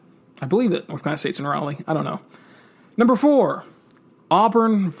that. I believe that North Carolina State's in Raleigh. I don't know. Number 4,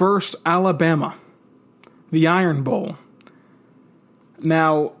 Auburn versus Alabama, the Iron Bowl.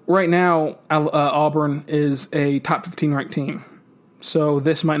 Now, right now, Auburn is a top 15 ranked team. So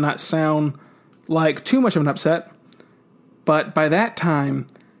this might not sound like too much of an upset, but by that time,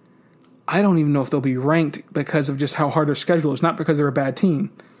 I don't even know if they'll be ranked because of just how hard their schedule is, not because they're a bad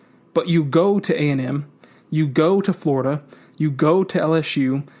team. But you go to A&M, you go to Florida, you go to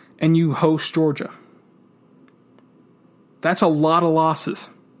LSU, and you host Georgia. That's a lot of losses.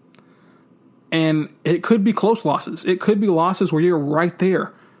 And it could be close losses. It could be losses where you're right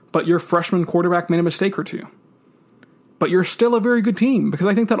there, but your freshman quarterback made a mistake or two. But you're still a very good team, because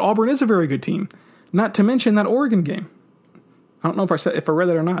I think that Auburn is a very good team. Not to mention that Oregon game. I don't know if I read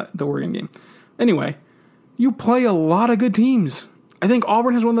that or not, the Oregon game. Anyway, you play a lot of good teams. I think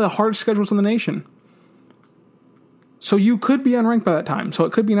Auburn has one of the hardest schedules in the nation. So you could be unranked by that time. So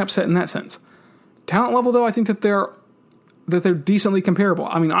it could be an upset in that sense. Talent level, though, I think that they're decently comparable.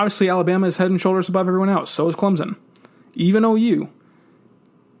 I mean, obviously Alabama is head and shoulders above everyone else. So is Clemson. Even OU.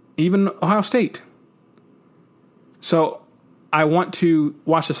 Even Ohio State. So I want to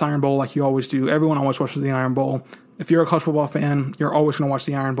watch this Iron Bowl like you always do. Everyone always watches the Iron Bowl. If you're a college football fan, you're always going to watch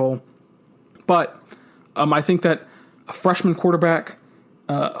the Iron Bowl. But I think that a freshman quarterback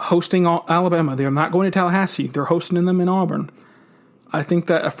hosting Alabama, they're not going to Tallahassee. They're hosting them in Auburn. I think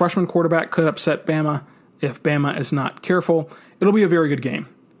that a freshman quarterback could upset Bama if Bama is not careful. It'll be a very good game.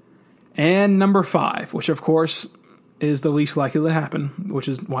 And number 5, which of course is the least likely to happen, which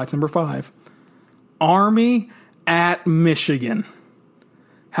is why it's number 5. Army at Michigan.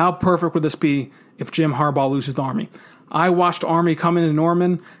 How perfect would this be if Jim Harbaugh loses to Army? I watched Army come into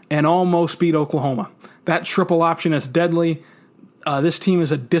Norman and almost beat Oklahoma. That triple option is deadly. This team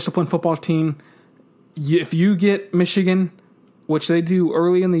is a disciplined football team. If you get Michigan, which they do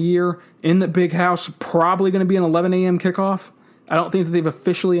early in the year, in the big house, probably going to be an 11 a.m. kickoff. I don't think that they've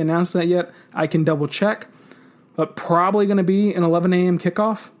officially announced that yet. I can double check. But probably going to be an 11 a.m.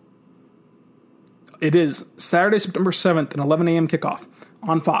 kickoff. It is Saturday, September 7th, an 11 a.m. kickoff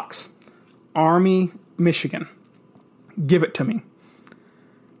on Fox. Army, Michigan. Give it to me.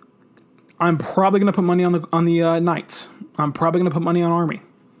 I'm probably going to put money on the Knights. I'm probably going to put money on Army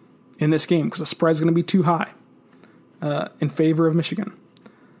in this game because the spread's going to be too high in favor of Michigan.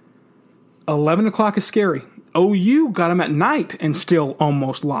 11 o'clock is scary. OU got them at night and still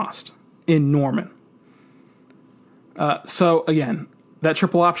almost lost in Norman. So, again, that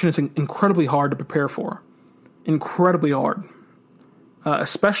triple option is incredibly hard to prepare for. Incredibly hard.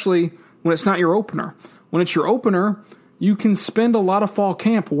 Especially when it's not your opener. When it's your opener, you can spend a lot of fall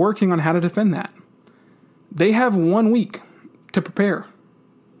camp working on how to defend that. They have 1 week to prepare.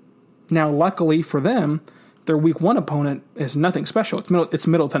 Now, luckily for them, their week 1 opponent is nothing special. It's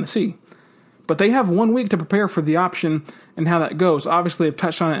Middle Tennessee. But they have 1 week to prepare for the option and how that goes. Obviously, I've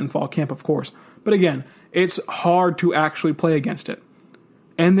touched on it in fall camp, of course. But again, it's hard to actually play against it.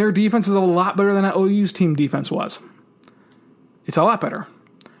 And their defense is a lot better than that OU's team defense was. It's a lot better.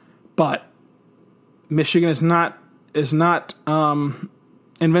 But Michigan is not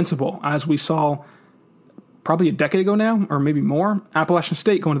invincible, as we saw probably a decade ago now, or maybe more. Appalachian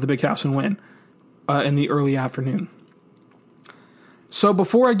State going to the Big House and win in the early afternoon. So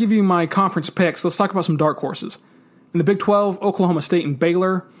before I give you my conference picks, let's talk about some dark horses. In the Big 12, Oklahoma State and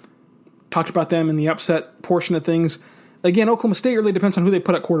Baylor. Talked about them in the upset portion of things. Again, Oklahoma State really depends on who they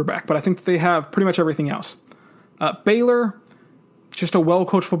put at quarterback, but I think that they have pretty much everything else. Baylor, just a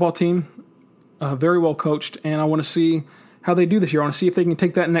well-coached football team, very well coached, and I want to see how they do this year. I want to see if they can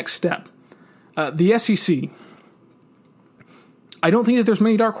take that next step. The SEC, I don't think that there's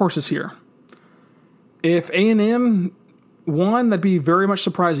many dark horses here. If A&M won, that'd be very much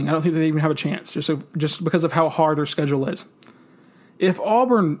surprising. I don't think they even have a chance, just because of how hard their schedule is. If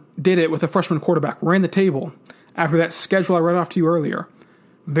Auburn did it with a freshman quarterback, ran the table after that schedule I read off to you earlier,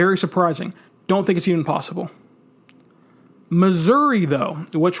 very surprising. Don't think it's even possible. Missouri, though,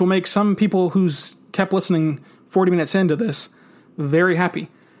 which will make some people who's kept listening 40 minutes into this very happy.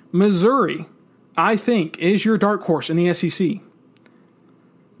 Missouri, I think, is your dark horse in the SEC.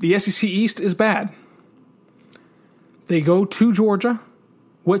 The SEC East is bad. They go to Georgia,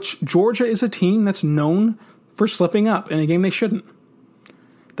 which Georgia is a team that's known for slipping up in a game they shouldn't.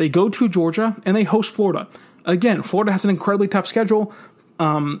 They go to Georgia, and they host Florida. Again, Florida has an incredibly tough schedule,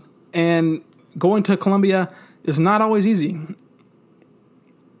 and going to Columbia is not always easy.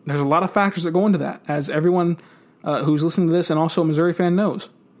 There's a lot of factors that go into that, as everyone who's listening to this and also a Missouri fan knows.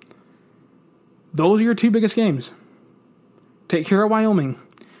 Those are your two biggest games. Take care of Wyoming.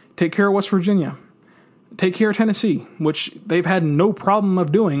 Take care of West Virginia. Take care of Tennessee, which they've had no problem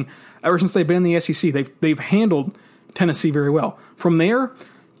of doing ever since they've been in the SEC. They've handled Tennessee very well. From there,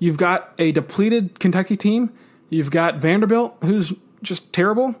 you've got a depleted Kentucky team. You've got Vanderbilt, who's just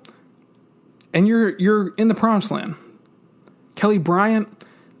terrible. And you're in the promised land. Kelly Bryant,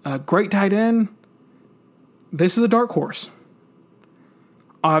 a great tight end. This is a dark horse.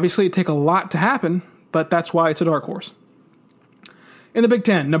 Obviously, it'd take a lot to happen, but that's why it's a dark horse. In the Big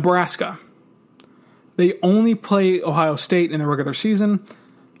Ten, Nebraska. They only play Ohio State in the regular season.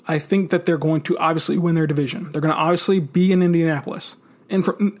 I think that they're going to obviously win their division. They're going to obviously be in Indianapolis. And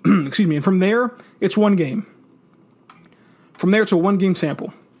from, and from there, it's one game. From there, it's a one-game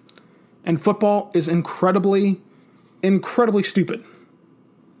sample. And football is incredibly, incredibly stupid.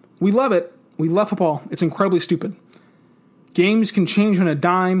 We love it. We love football. It's incredibly stupid. Games can change on a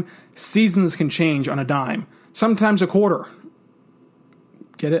dime. Seasons can change on a dime. Sometimes a quarter.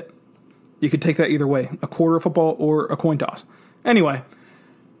 Get it? You could take that either way. A quarter of football or a coin toss. Anyway,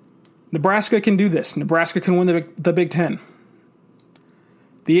 Nebraska can do this. Nebraska can win the Big Ten.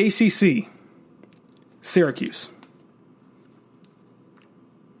 The ACC, Syracuse.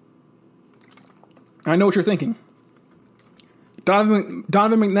 I know what you're thinking. Donovan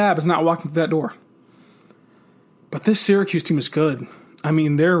McNabb is not walking through that door. But this Syracuse team is good. I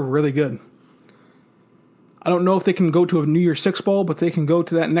mean, they're really good. I don't know if they can go to a New Year's Six Bowl, but they can go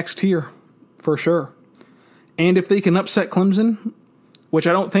to that next tier for sure. And if they can upset Clemson, which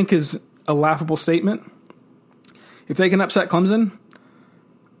I don't think is a laughable statement, if they can upset Clemson,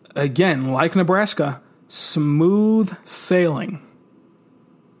 again, like Nebraska, smooth sailing.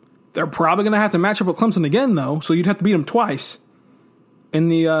 They're probably going to have to match up with Clemson again, though, so you'd have to beat them twice in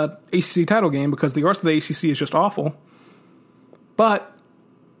the ACC title game because the rest of the ACC is just awful. But,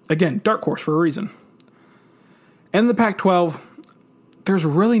 again, dark horse for a reason. And the Pac-12, there's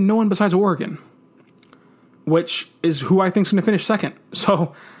really no one besides Oregon, which is who I think is going to finish second.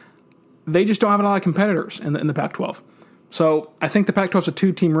 So they just don't have a lot of competitors in the Pac-12. So I think the Pac-12 is a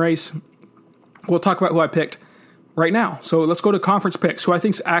two-team race. We'll talk about who I picked right now. So let's go to conference picks, who I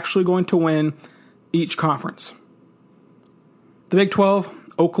think is actually going to win each conference. The Big 12,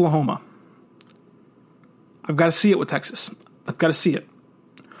 Oklahoma. I've got to see it with Texas. I've got to see it.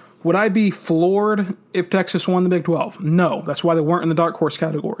 Would I be floored if Texas won the Big 12? No. That's why they weren't in the dark horse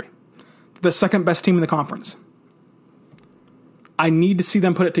category. The second best team in the conference. I need to see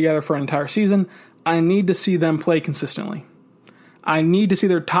them put it together for an entire season. I need to see them play consistently. I need to see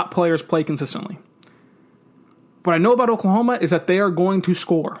their top players play consistently. What I know about Oklahoma is that they are going to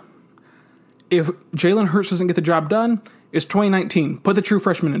score. If Jalen Hurts doesn't get the job done, it's 2019. Put the true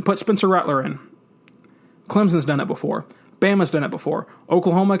freshman in. Put Spencer Rattler in. Clemson's done it before. Bama's done it before.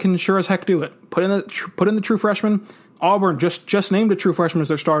 Oklahoma can sure as heck do it. Put in the true freshman. Auburn just named a true freshman as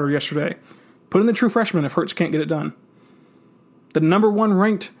their starter yesterday. Put in the true freshman if Hurts can't get it done. The number 1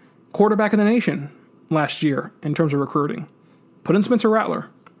 ranked quarterback in the nation last year in terms of recruiting. Put in Spencer Rattler.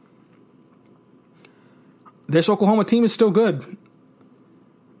 This Oklahoma team is still good.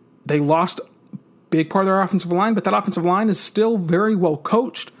 They lost a big part of their offensive line, but that offensive line is still very well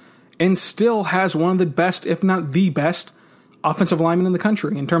coached and still has one of the best, if not the best, offensive linemen in the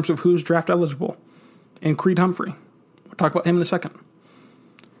country in terms of who's draft eligible. And Creed Humphrey. We'll talk about him in a second.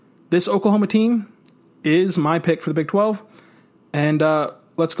 This Oklahoma team is my pick for the Big 12. And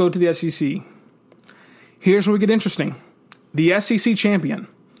let's go to the SEC. Here's where we get interesting. The SEC champion.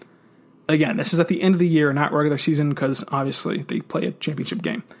 Again, this is at the end of the year, not regular season, because obviously they play a championship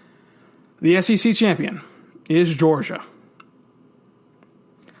game. The SEC champion is Georgia.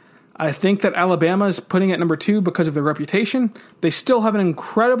 I think that Alabama is putting it number 2 because of their reputation. They still have an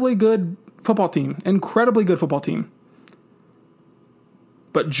incredibly good football team.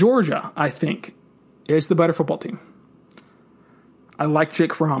 But Georgia, I think, is the better football team. I like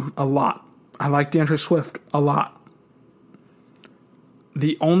Jake Fromm a lot. I like DeAndre Swift a lot.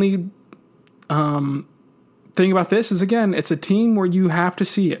 The only thing about this is, again, it's a team where you have to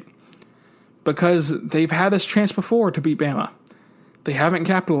see it. Because they've had this chance before to beat Bama. They haven't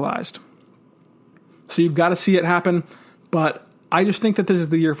capitalized. So you've got to see it happen. But I just think that this is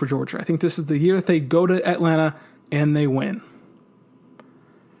the year for Georgia. I think this is the year that they go to Atlanta and they win.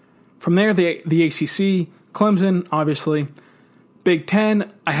 From there, the ACC, Clemson, obviously. Big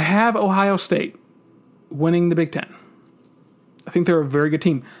Ten, I have Ohio State winning the Big Ten. I think they're a very good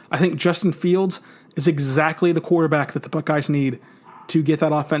team. I think Justin Fields is exactly the quarterback that the Buckeyes need to get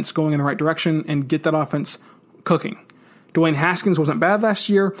that offense going in the right direction and get that offense cooking. Dwayne Haskins wasn't bad last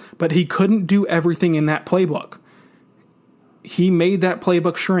year, but he couldn't do everything in that playbook. He made that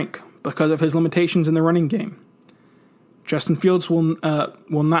playbook shrink because of his limitations in the running game. Justin Fields will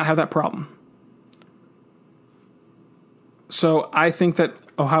not have that problem. So I think that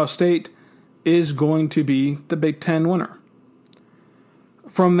Ohio State is going to be the Big Ten winner.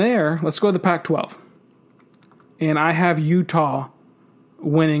 From there, let's go to the Pac-12. And I have Utah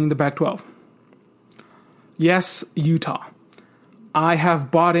winning the Pac-12. Yes, Utah. I have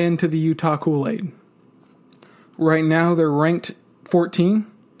bought into the Utah Kool-Aid. Right now, they're ranked 14.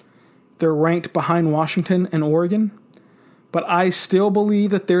 They're ranked behind Washington and Oregon. But I still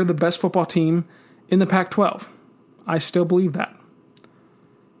believe that they're the best football team in the Pac-12. I still believe that.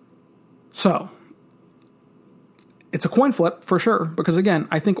 So, it's a coin flip for sure. Because again,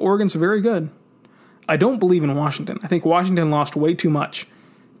 I think Oregon's very good. I don't believe in Washington. I think Washington lost way too much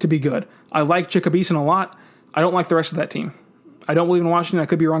to be good. I like Jacob Eason a lot. I don't like the rest of that team. I don't believe in Washington. I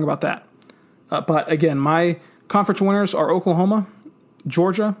could be wrong about that. But again, my conference winners are Oklahoma,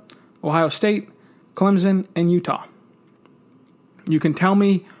 Georgia, Ohio State, Clemson, and Utah. You can tell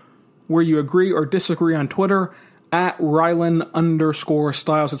me where you agree or disagree on Twitter at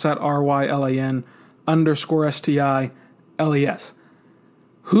Rylan_Styles. It's at RYLAN_STILES.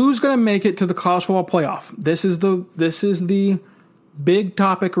 Who's going to make it to the college football playoff? This is the big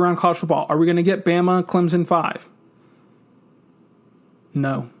topic around college football. Are we going to get Bama, Clemson 5?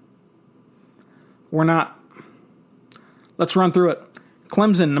 No. We're not. Let's run through it.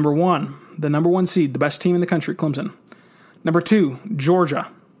 Clemson, number 1. The number 1 seed, the best team in the country, Clemson. Number 2, Georgia.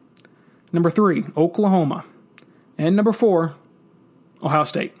 Number 3, Oklahoma. And number 4, Ohio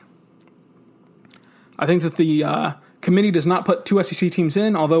State. I think that the committee does not put 2 SEC teams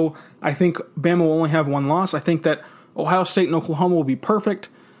in, although I think Bama will only have 1 loss. I think that Ohio State and Oklahoma will be perfect,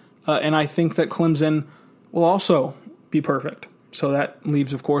 and I think that Clemson will also be perfect. So that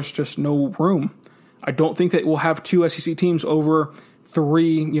leaves, of course, just no room. I don't think that we'll have 2 SEC teams over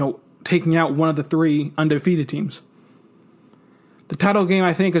 3, taking out one of the 3 undefeated teams. The title game,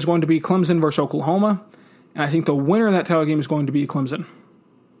 I think, is going to be Clemson versus Oklahoma, and I think the winner of that title game is going to be Clemson.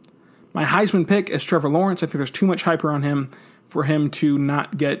 My Heisman pick is Trevor Lawrence. I think there's too much hype around him for him to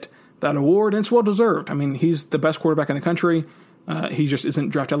not get that award, and it's well deserved. I mean, he's the best quarterback in the country. He just isn't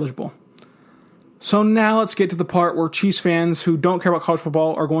draft eligible. So now let's get to the part where Chiefs fans who don't care about college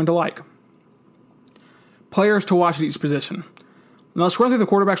football are going to like. Players to watch at each position. Now let's run through the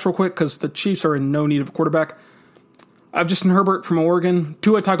quarterbacks real quick because the Chiefs are in no need of a quarterback. I have Justin Herbert from Oregon,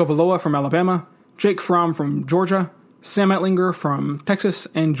 Tua Tagovailoa from Alabama, Jake Fromm from Georgia, Sam Etlinger from Texas,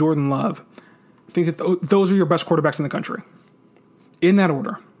 and Jordan Love. I think that those are your best quarterbacks in the country. In that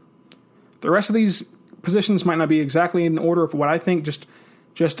order. The rest of these positions might not be exactly in order of what I think, just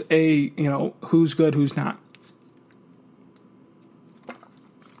a, who's good, who's not.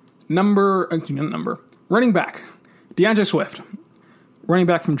 Running back, DeAndre Swift, running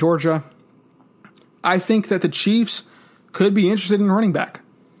back from Georgia. I think that the Chiefs could be interested in running back.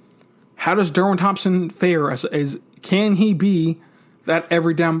 How does Derwin Thompson fare as can he be that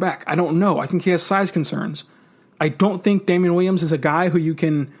every down back? I don't know. I think he has size concerns. I don't think Damian Williams is a guy who you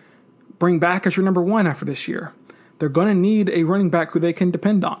can bring back as your number one after this year. They're going to need a running back who they can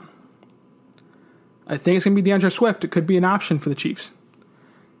depend on. I think it's going to be DeAndre Swift. It could be an option for the Chiefs.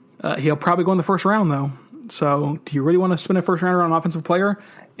 He'll probably go in the first round, though. So do you really want to spend a first rounder on an offensive player?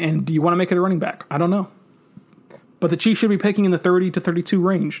 And do you want to make it a running back? I don't know. But the Chiefs should be picking in the 30 to 32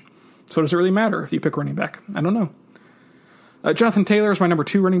 range. So does it really matter if you pick running back? I don't know. Jonathan Taylor is my number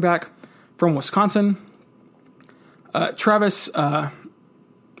 2 running back from Wisconsin. Travis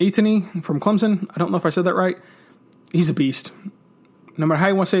Etienne from Clemson. I don't know if I said that right. He's a beast. No matter how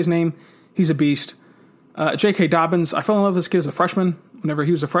you want to say his name, he's a beast. J.K. Dobbins. I fell in love with this kid as a freshman. Whenever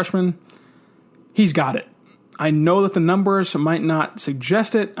he was a freshman, he's got it. I know that the numbers might not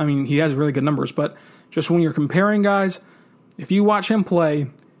suggest it. I mean, he has really good numbers, but just when you're comparing guys, if you watch him play,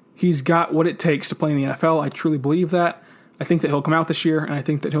 he's got what it takes to play in the NFL. I truly believe that. I think that he'll come out this year, and I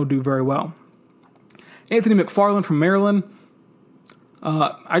think that he'll do very well. Anthony McFarland from Maryland.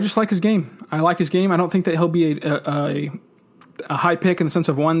 I just like his game. I like his game. I don't think that he'll be a high pick in the sense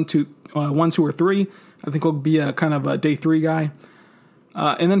of 1, 2, or 3. I think he'll be a kind of a day 3 guy.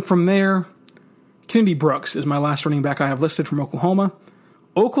 And then from there, Kennedy Brooks is my last running back I have listed from Oklahoma.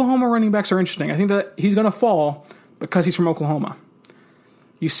 Oklahoma running backs are interesting. I think that he's going to fall because he's from Oklahoma.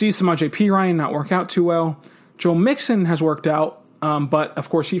 You see Samaje Perine not work out too well. Joe Mixon has worked out, but of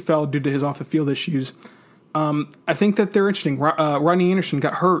course he fell due to his off-the-field issues. I think that they're interesting. Rodney Anderson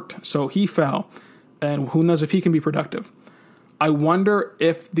got hurt, so he fell. And who knows if he can be productive. I wonder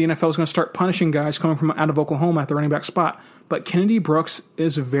if the NFL is going to start punishing guys coming from out of Oklahoma at the running back spot. But Kennedy Brooks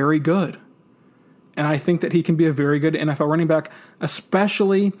is very good. And I think that he can be a very good NFL running back,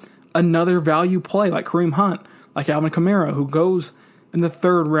 especially another value play like Kareem Hunt, like Alvin Kamara, who goes in the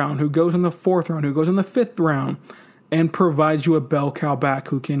 3rd round, who goes in the 4th round, who goes in the 5th round, and provides you a bell cow back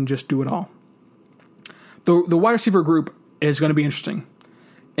who can just do it all. The wide receiver group is going to be interesting.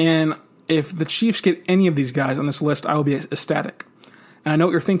 And if the Chiefs get any of these guys on this list, I will be ecstatic. And I know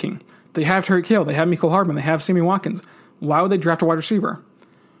what you're thinking. They have Tyreek Hill, they have Mecole Hardman, they have Sammy Watkins. Why would they draft a wide receiver?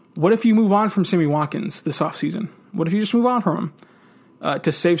 What if you move on from Sammy Watkins this offseason? What if you just move on from him?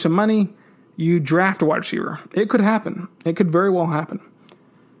 To save some money, you draft a wide receiver. It could happen. It could very well happen.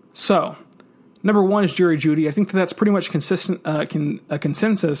 So, number 1 is Jerry Jeudy. I think that's pretty much a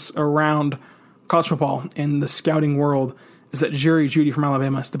consensus around college football in the scouting world is that Jerry Jeudy from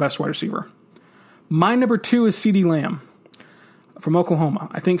Alabama is the best wide receiver. My number 2 is CeeDee Lamb from Oklahoma.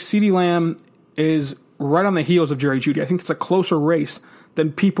 I think CeeDee Lamb is right on the heels of Jerry Jeudy. I think it's a closer race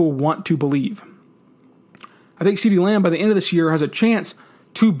than people want to believe. I think CeeDee Lamb by the end of this year has a chance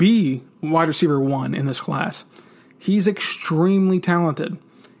to be wide receiver 1 in this class. He's extremely talented.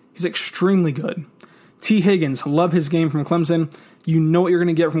 He's extremely good. T. Higgins, love his game from Clemson. You know what you're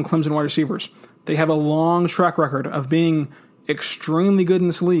going to get from Clemson wide receivers. They have a long track record of being extremely good in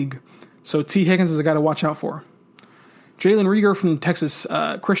this league. So T. Higgins is a guy to watch out for. Jalen Reagor from Texas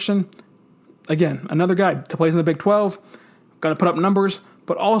Christian. Again, another guy that plays in the Big 12. Going to put up numbers.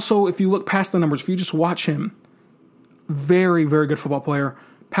 But also, if you look past the numbers, if you just watch him, very, very good football player.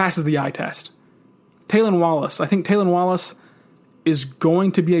 Passes the eye test. Taylon Wallace. I think Taylon Wallace is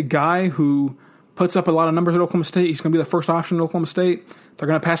going to be a guy who puts up a lot of numbers at Oklahoma State. He's going to be the first option at Oklahoma State. They're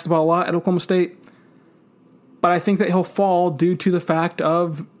going to pass the ball a lot at Oklahoma State. But I think that he'll fall due to the fact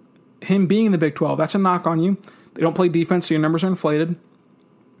of him being in the Big 12. That's a knock on you. They don't play defense, so your numbers are inflated.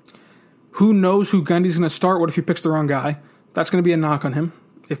 Who knows who Gundy's going to start? What if he picks the wrong guy? That's going to be a knock on him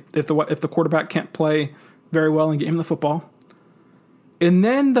if the quarterback can't play very well and get him the football. And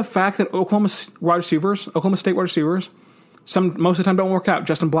then the fact that Oklahoma State wide receivers, most of the time don't work out.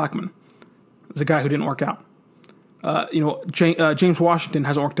 Justin Blackmon is a guy who didn't work out. James Washington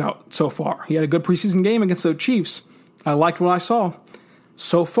hasn't worked out so far. He had a good preseason game against the Chiefs. I liked what I saw.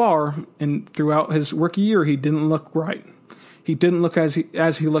 So far, and throughout his rookie year, he didn't look right. He didn't look as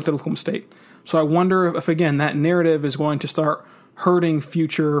he looked at Oklahoma State. So I wonder if, again, that narrative is going to start hurting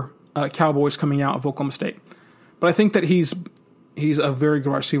future Cowboys coming out of Oklahoma State. But I think that he's a very good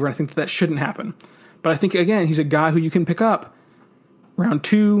wide receiver, and I think that shouldn't happen. But I think, again, he's a guy who you can pick up round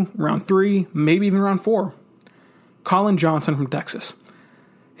 2, round 3, maybe even round 4. Colin Johnson from Texas.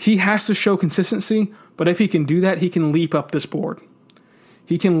 He has to show consistency, but if he can do that, he can leap up this board.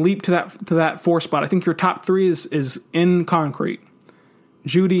 He can leap to that 4 spot. I think your top 3 is in concrete.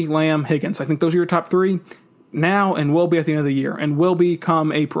 Jeudy, Lamb, Higgins. I think those are your top 3 now and will be at the end of the year and will be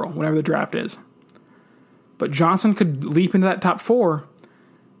come April, whenever the draft is. But Johnson could leap into that top 4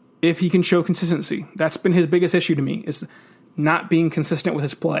 if he can show consistency. That's been his biggest issue to me, is not being consistent with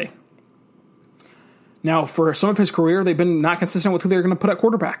his play. Now, for some of his career, they've been not consistent with who they're going to put at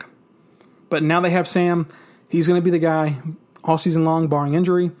quarterback. But now they have Sam. He's going to be the guy all season long, barring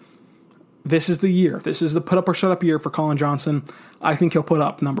injury. This is the year. This is the put up or shut up year for Colin Johnson. I think he'll put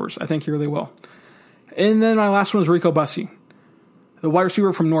up numbers. I think he really will. And then my last one is Rico Bussey, the wide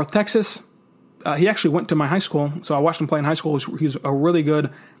receiver from North Texas. He actually went to my high school, so I watched him play in high school. He's a really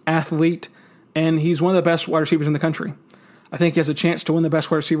good athlete, and he's one of the best wide receivers in the country. I think he has a chance to win the best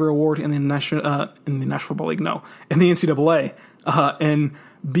wide receiver award in the National Football League, in the NCAA, and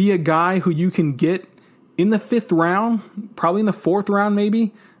be a guy who you can get in the 5th round, probably in the 4th round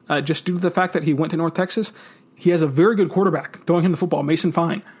maybe, just due to the fact that he went to North Texas. He has a very good quarterback throwing him the football, Mason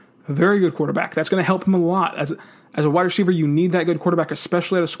Fine. A very good quarterback. That's going to help him a lot. As a wide receiver, you need that good quarterback,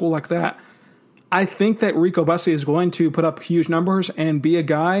 especially at a school like that. I think that Rico Bussey is going to put up huge numbers and be a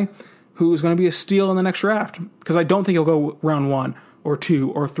guy who is going to be a steal in the next draft, because I don't think he'll go round 1 or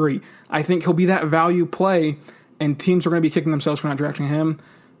 2 or 3. I think he'll be that value play, and teams are going to be kicking themselves for not drafting him.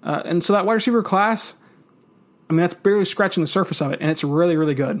 And so that wide receiver class, I mean, that's barely scratching the surface of it, and it's really,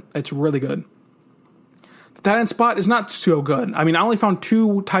 really good. It's really good. The tight end spot is not so good. I mean, I only found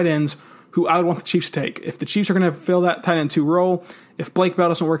 2 tight ends who I would want the Chiefs to take. If the Chiefs are going to fill that tight end 2 role, if Blake Bell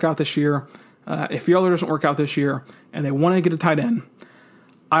doesn't work out this year, if Yeller doesn't work out this year, and they want to get a tight end,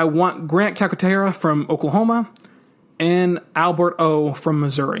 I want Grant Calcaterra from Oklahoma and Albert O from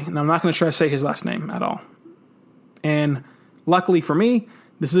Missouri. And I'm not going to try to say his last name at all. And luckily for me,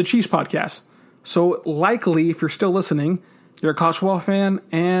 this is a Chiefs podcast. So likely, if you're still listening, you're a college football fan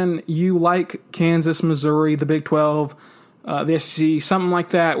and you like Kansas, Missouri, the Big 12, the SEC, something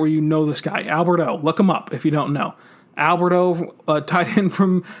like that, where you know this guy, Albert O. Look him up if you don't know. Albert O, tight end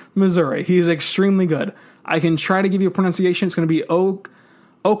from Missouri. He is extremely good. I can try to give you a pronunciation. It's going to be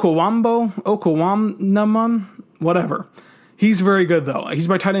Okowamnaman, whatever. He's very good, though. He's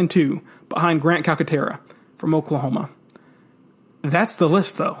my tight end 2, behind Grant Calcaterra from Oklahoma. That's the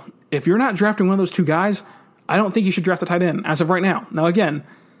list, though. If you're not drafting one of those 2 guys, I don't think you should draft a tight end as of right now. Now, again,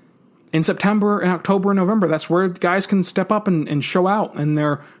 in September and October and November, that's where guys can step up and show out in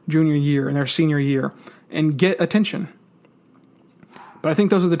their junior year and their senior year and get attention. But I think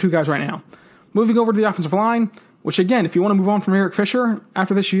those are the 2 guys right now. Moving over to the offensive line, which, again, if you want to move on from Eric Fisher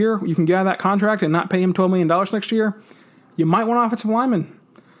after this year, you can get out of that contract and not pay him $12 million next year. You might want an offensive lineman.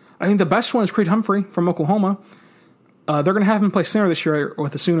 I think the best one is Creed Humphrey from Oklahoma. They're going to have him play center this year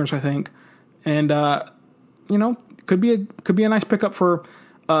with the Sooners, I think. And, could be a nice pickup for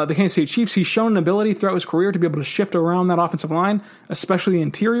the Kansas City Chiefs. He's shown an ability throughout his career to be able to shift around that offensive line, especially the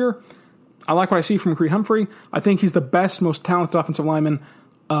interior. I like what I see from Creed Humphrey. I think he's the best, most talented offensive lineman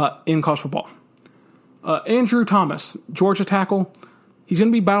in college football. Andrew Thomas, Georgia tackle. He's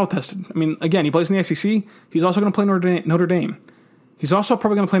going to be battle-tested. I mean, again, he plays in the SEC. He's also going to play Notre Dame. He's also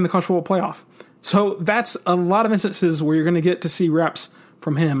probably going to play in the college football playoff. So that's a lot of instances where you're going to get to see reps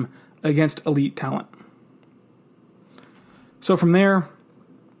from him against elite talent. So from there,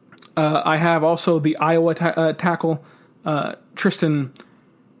 I have also the Iowa tackle, Tristan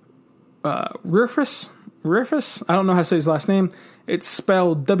Wirfs. I don't know how to say his last name. It's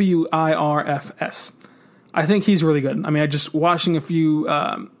spelled Wirfs. I think he's really good. I mean, I just watching a few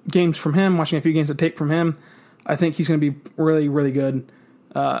games from him, watching a few games of tape from him, I think he's going to be really, really good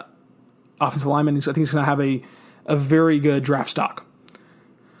offensive lineman. I think he's going to have a very good draft stock.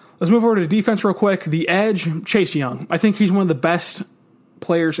 Let's move over to defense real quick. The edge, Chase Young. I think he's one of the best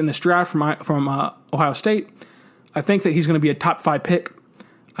players in this draft from Ohio State. I think that he's going to be a top 5 pick.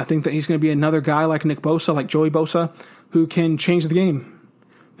 I think that he's going to be another guy like Nick Bosa, like Joey Bosa, who can change the game,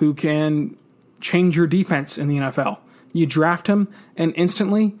 who can change your defense in the NFL. You draft him, and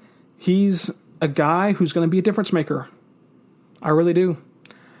instantly, he's a guy who's going to be a difference maker. I really do.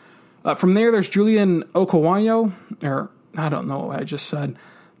 From there, there's Julian Okowanyo, or I don't know what I just said.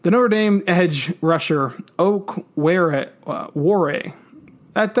 The Notre Dame edge rusher, Okwere.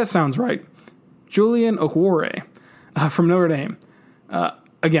 That sounds right. Julian Okwere from Notre Dame.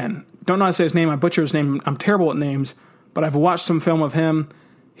 Again, don't know how to say his name. I butcher his name. I'm terrible at names, but I've watched some film of him.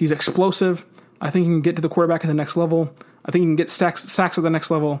 He's explosive. I think he can get to the quarterback at the next level. I think he can get sacks at the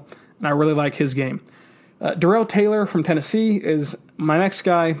next level, and I really like his game. Darrell Taylor from Tennessee is my next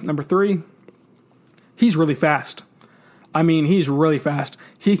guy, number 3. He's really fast. I mean, he's really fast.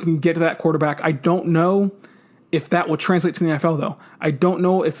 He can get to that quarterback. I don't know if that will translate to the NFL, though. I don't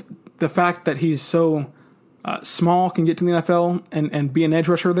know if the fact that he's so small can get to the NFL and be an edge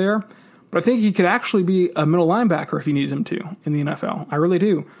rusher there. But I think he could actually be a middle linebacker if you needed him to in the NFL. I really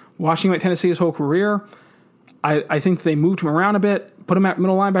do. Watching him at Tennessee his whole career, I think they moved him around a bit, put him at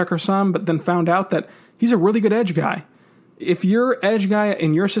middle linebacker some, but then found out that he's a really good edge guy. If your edge guy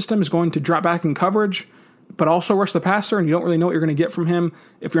in your system is going to drop back in coverage, but also rush the passer, and you don't really know what you're going to get from him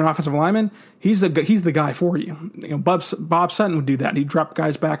if you're an offensive lineman, he's the guy for you. Bob Sutton would do that. He'd drop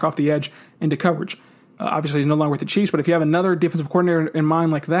guys back off the edge into coverage. Obviously, he's no longer with the Chiefs, but if you have another defensive coordinator in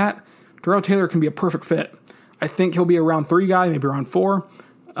mind like that, Darrell Taylor can be a perfect fit. I think he'll be a round 3 guy, maybe around 4,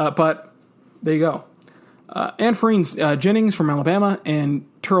 but there you go. Anfernee Jennings from Alabama and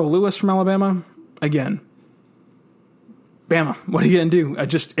Terrell Lewis from Alabama, again, Bama, what are you going to do?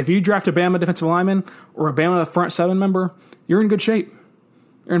 If you draft a Bama defensive lineman or a Bama front 7 member, you're in good shape.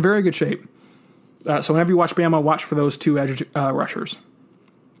 You're in very good shape. So whenever you watch Bama, watch for those 2 edge rushers.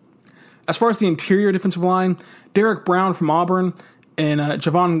 As far as the interior defensive line, Derek Brown from Auburn and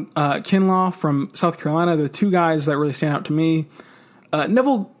Javon Kinlaw from South Carolina, the 2 guys that really stand out to me.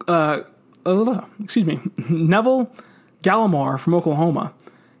 Neville Gallimore from Oklahoma.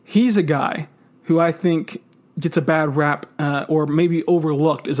 He's a guy who I think gets a bad rap, or maybe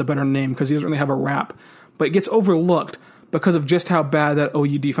overlooked is a better name because he doesn't really have a rap, but it gets overlooked because of just how bad that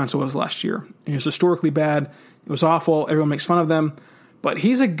OU defense was last year. It was historically bad. It was awful. Everyone makes fun of them. But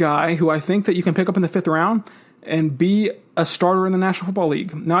he's a guy who I think that you can pick up in the 5th round and be a starter in the National Football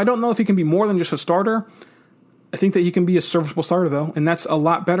League. Now, I don't know if he can be more than just a starter. I think that he can be a serviceable starter, though, and that's a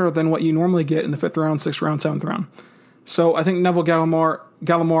lot better than what you normally get in the 5th round, 6th round, 7th round. So I think Neville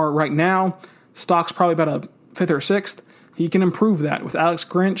Gallimore right now, stock's probably about a 5th or 6th. He can improve that with Alex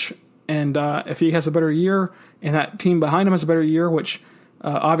Grinch, and if he has a better year and that team behind him has a better year, which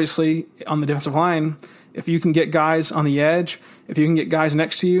obviously on the defensive line, if you can get guys on the edge, if you can get guys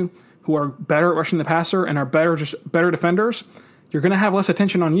next to you who are better at rushing the passer and are better defenders, you're going to have less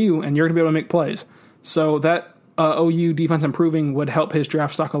attention on you and you're going to be able to make plays. So that OU defense improving would help his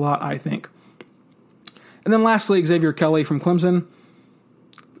draft stock a lot, I think. And then lastly, Xavier Kelly from Clemson.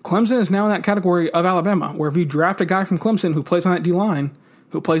 Clemson is now in that category of Alabama, where if you draft a guy from Clemson who plays on that D-line,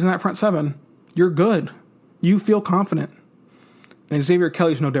 who plays in that front 7, you're good. You feel confident. And Xavier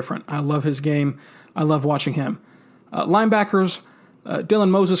Kelly's no different. I love his game. I love watching him. Linebackers, Dylan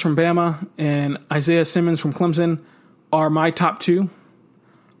Moses from Bama and Isaiah Simmons from Clemson are my top 2.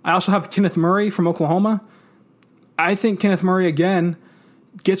 I also have Kenneth Murray from Oklahoma. I think Kenneth Murray, again,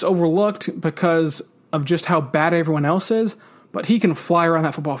 gets overlooked because of just how bad everyone else is, but he can fly around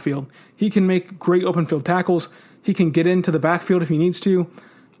that football field. He can make great open field tackles. He can get into the backfield if he needs to.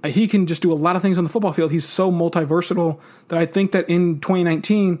 He can just do a lot of things on the football field. He's so multi-versatile that I think that in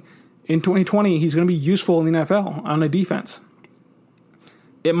 2019, in 2020, he's going to be useful in the NFL on a defense.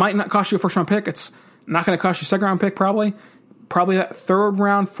 It might not cost you a first-round pick. It's not going to cost you a second-round pick, probably. Probably that 3rd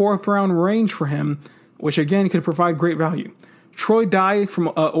round, 4th round range for him, which, again, could provide great value. Troy Dye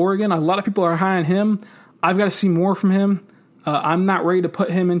from Oregon, a lot of people are high on him. I've got to see more from him. I'm not ready to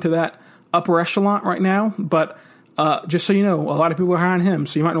put him into that upper echelon right now, but just so you know, a lot of people are high on him,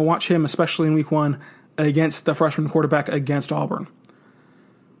 so you might want to watch him, especially in week 1 against the freshman quarterback against Auburn.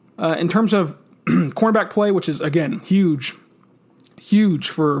 In terms of cornerback play, which is, again, huge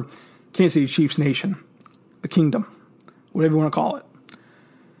for Kansas City Chiefs Nation, the kingdom, whatever you want to call it.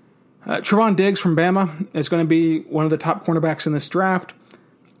 Trevon Diggs from Bama is going to be one of the top cornerbacks in this draft.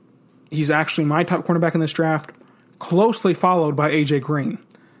 He's actually my top cornerback in this draft, closely followed by A.J. Green.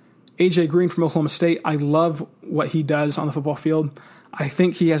 A.J. Green from Oklahoma State, I love what he does on the football field. I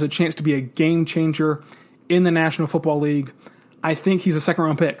think he has a chance to be a game changer in the National Football League. I think he's a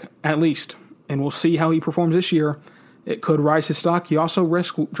 2nd-round pick, at least, and we'll see how he performs this year. It could rise his stock. You also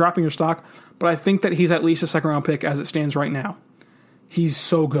risk dropping your stock, but I think that he's at least a 2nd-round pick as it stands right now. He's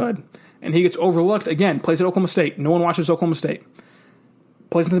so good. And he gets overlooked. Again, plays at Oklahoma State. No one watches Oklahoma State.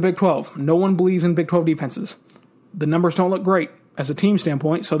 Plays in the Big 12. No one believes in Big 12 defenses. The numbers don't look great as a team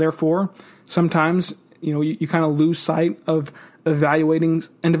standpoint, so therefore, sometimes you kind of lose sight of evaluating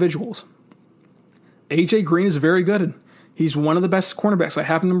individuals. A.J. Green is very good. He's one of the best cornerbacks. I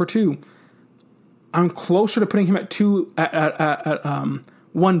have him number 2. I'm closer to putting him at 2 at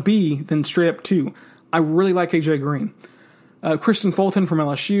 1B than straight up 2. I really like A.J. Green. Kristen Fulton from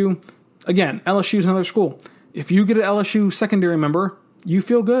LSU. Again, LSU is another school. If you get an LSU secondary member, you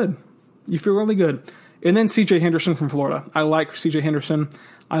feel good. You feel really good. And then C.J. Henderson from Florida. I like C.J. Henderson.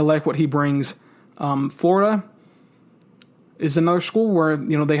 I like what he brings. Florida is another school where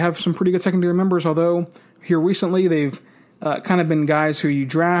they have some pretty good secondary members, although here recently they've kind of been guys who you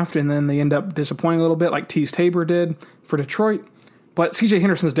draft and then they end up disappointing a little bit, like Tease Tabor did for Detroit. But C.J.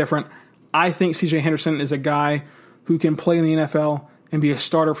 Henderson's different. I think C.J. Henderson is a guy who can play in the NFL and be a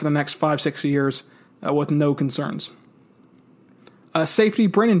starter for the next 5-6 years with no concerns. Safety,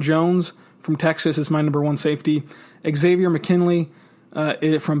 Brandon Jones from Texas is my number one safety. Xavier McKinley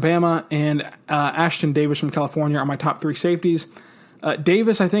from Bama and Ashton Davis from California are my top three safeties.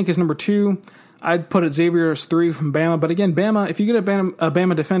 Davis, I think, is number two. I'd put Xavier as three from Bama. But again, Bama, if you get a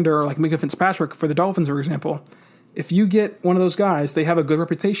Bama defender like Mika Fitzpatrick for the Dolphins, for example, if you get one of those guys, they have a good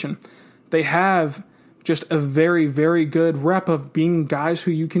reputation. They have just a very, very good rep of being guys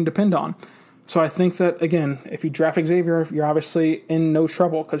who you can depend on. So I think that, again, if you draft Xavier, you're obviously in no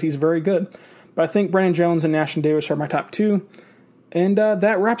trouble because he's very good. But I think Brandon Jones and Ashton Davis are my top two. And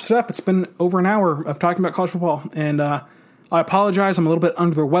that wraps it up. It's been over an hour of talking about college football. And I apologize. I'm a little bit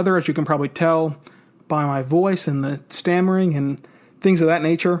under the weather, as you can probably tell by my voice and the stammering and things of that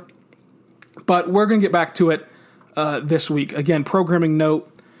nature. But we're going to get back to it this week. Again, programming note,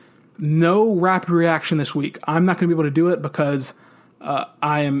 no rapid reaction this week. I'm not going to be able to do it because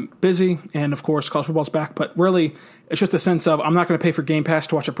I am busy, and of course, college football's back. But really, it's just a sense of I'm not going to pay for Game Pass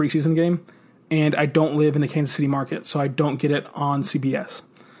to watch a preseason game, and I don't live in the Kansas City market, so I don't get it on CBS.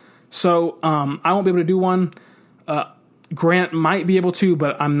 So I won't be able to do one. Grant might be able to,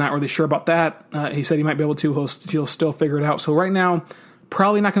 but I'm not really sure about that. He said he might be able to. He'll still figure it out. So right now,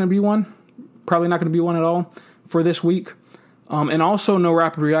 probably not going to be one. Probably not going to be one at all for this week. And also no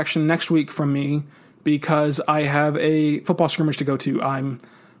rapid reaction next week from me because I have a football scrimmage to go to.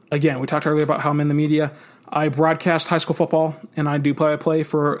 Again, we talked earlier about how I'm in the media. I broadcast high school football, and I do play-by-play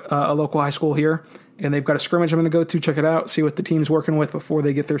for a local high school here. And they've got a scrimmage I'm going to go to, check it out, see what the team's working with before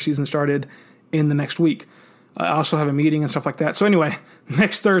they get their season started in the next week. I also have a meeting and stuff like that. So anyway,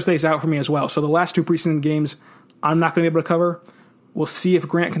 next Thursday's out for me as well. So the last two preseason games I'm not going to be able to cover. We'll see if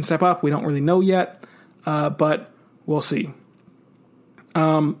Grant can step up. We don't really know yet, but we'll see.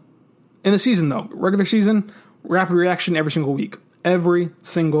 In the season, though, regular season, rapid reaction every single week. Every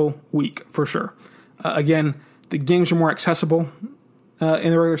single week, for sure. Again, the games are more accessible in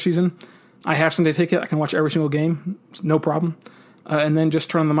the regular season. I have Sunday Ticket. I can watch every single game. No problem. And then just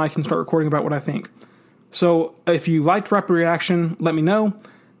turn on the mic and start recording about what I think. So if you liked Rapid Reaction, let me know.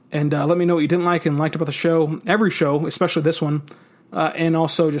 And let me know what you didn't like and liked about the show. Every show, especially this one. And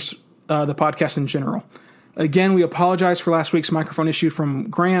also just the podcast in general. Again, we apologize for last week's microphone issue from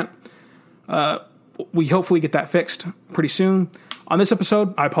Grant. We hopefully get that fixed pretty soon. On this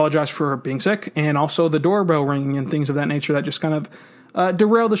episode, I apologize for being sick and also the doorbell ringing and things of that nature that just kind of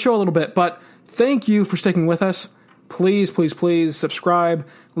derailed the show a little bit. But thank you for sticking with us. Please, please, please subscribe,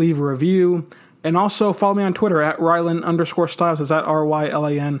 leave a review, and also follow me on Twitter at Rylan_Stiles. That's at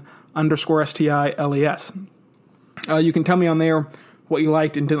RYLAN_STILES. You can tell me on there what you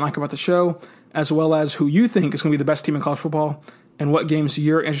liked and didn't like about the show, as well as who you think is going to be the best team in college football and what games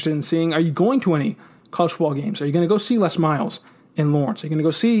you're interested in seeing. Are you going to any college football games? Are you going to go see Les Miles in Lawrence? Are you going to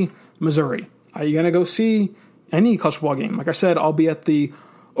go see Missouri? Are you going to go see any college football game? Like I said, I'll be at the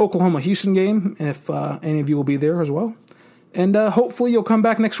Oklahoma-Houston game if any of you will be there as well. And hopefully you'll come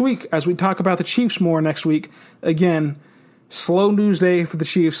back next week as we talk about the Chiefs more next week. Again, slow news day for the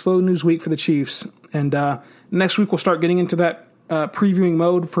Chiefs, slow news week for the Chiefs. And next week we'll start getting into that previewing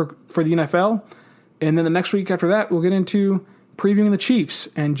mode for the NFL. And then the next week after that, we'll get into previewing the Chiefs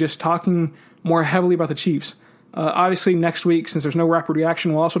and just talking more heavily about the Chiefs. Obviously, next week, since there's no rapid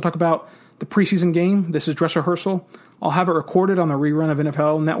reaction, we'll also talk about the preseason game. This is dress rehearsal. I'll have it recorded on the rerun of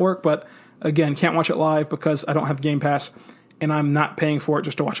NFL Network, but again, can't watch it live because I don't have Game Pass, and I'm not paying for it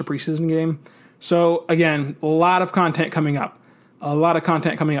just to watch a preseason game. So again, a lot of content coming up.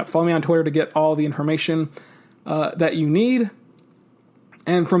 Follow me on Twitter to get all the information that you need.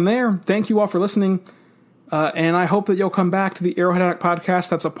 And from there, thank you all for listening. And I hope that you'll come back to the Arrowhead Addict podcast.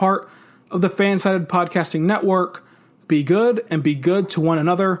 That's a part of the Fansided Podcasting Network. Be good and be good to one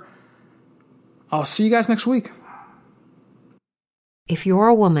another. I'll see you guys next week. If you're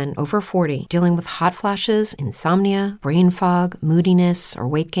a woman over 40 dealing with hot flashes, insomnia, brain fog, moodiness, or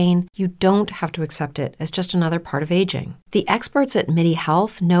weight gain, you don't have to accept it as just another part of aging. The experts at MIDI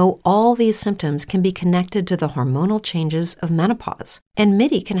Health know all these symptoms can be connected to the hormonal changes of menopause. And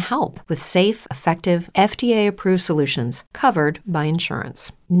MIDI can help with safe, effective, FDA-approved solutions covered by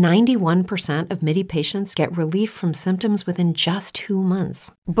insurance. 91% of MIDI patients get relief from symptoms within just 2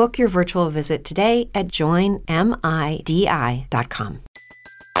 months. Book your virtual visit today at joinmidi.com.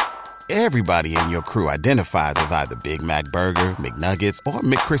 Everybody in your crew identifies as either Big Mac Burger, McNuggets, or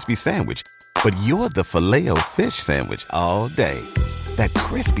McCrispy Sandwich. But you're the Filet-O-Fish Sandwich all day. That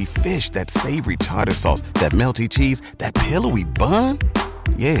crispy fish, that savory tartar sauce, that melty cheese, that pillowy bun.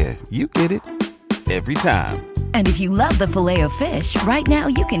 Yeah, you get it. Every time. And if you love the Filet-O-Fish, right now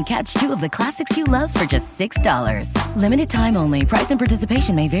you can catch two of the classics you love for just $6. Limited time only. Price and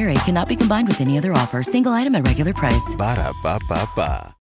participation may vary. Cannot be combined with any other offer. Single item at regular price. Ba-da-ba-ba-ba.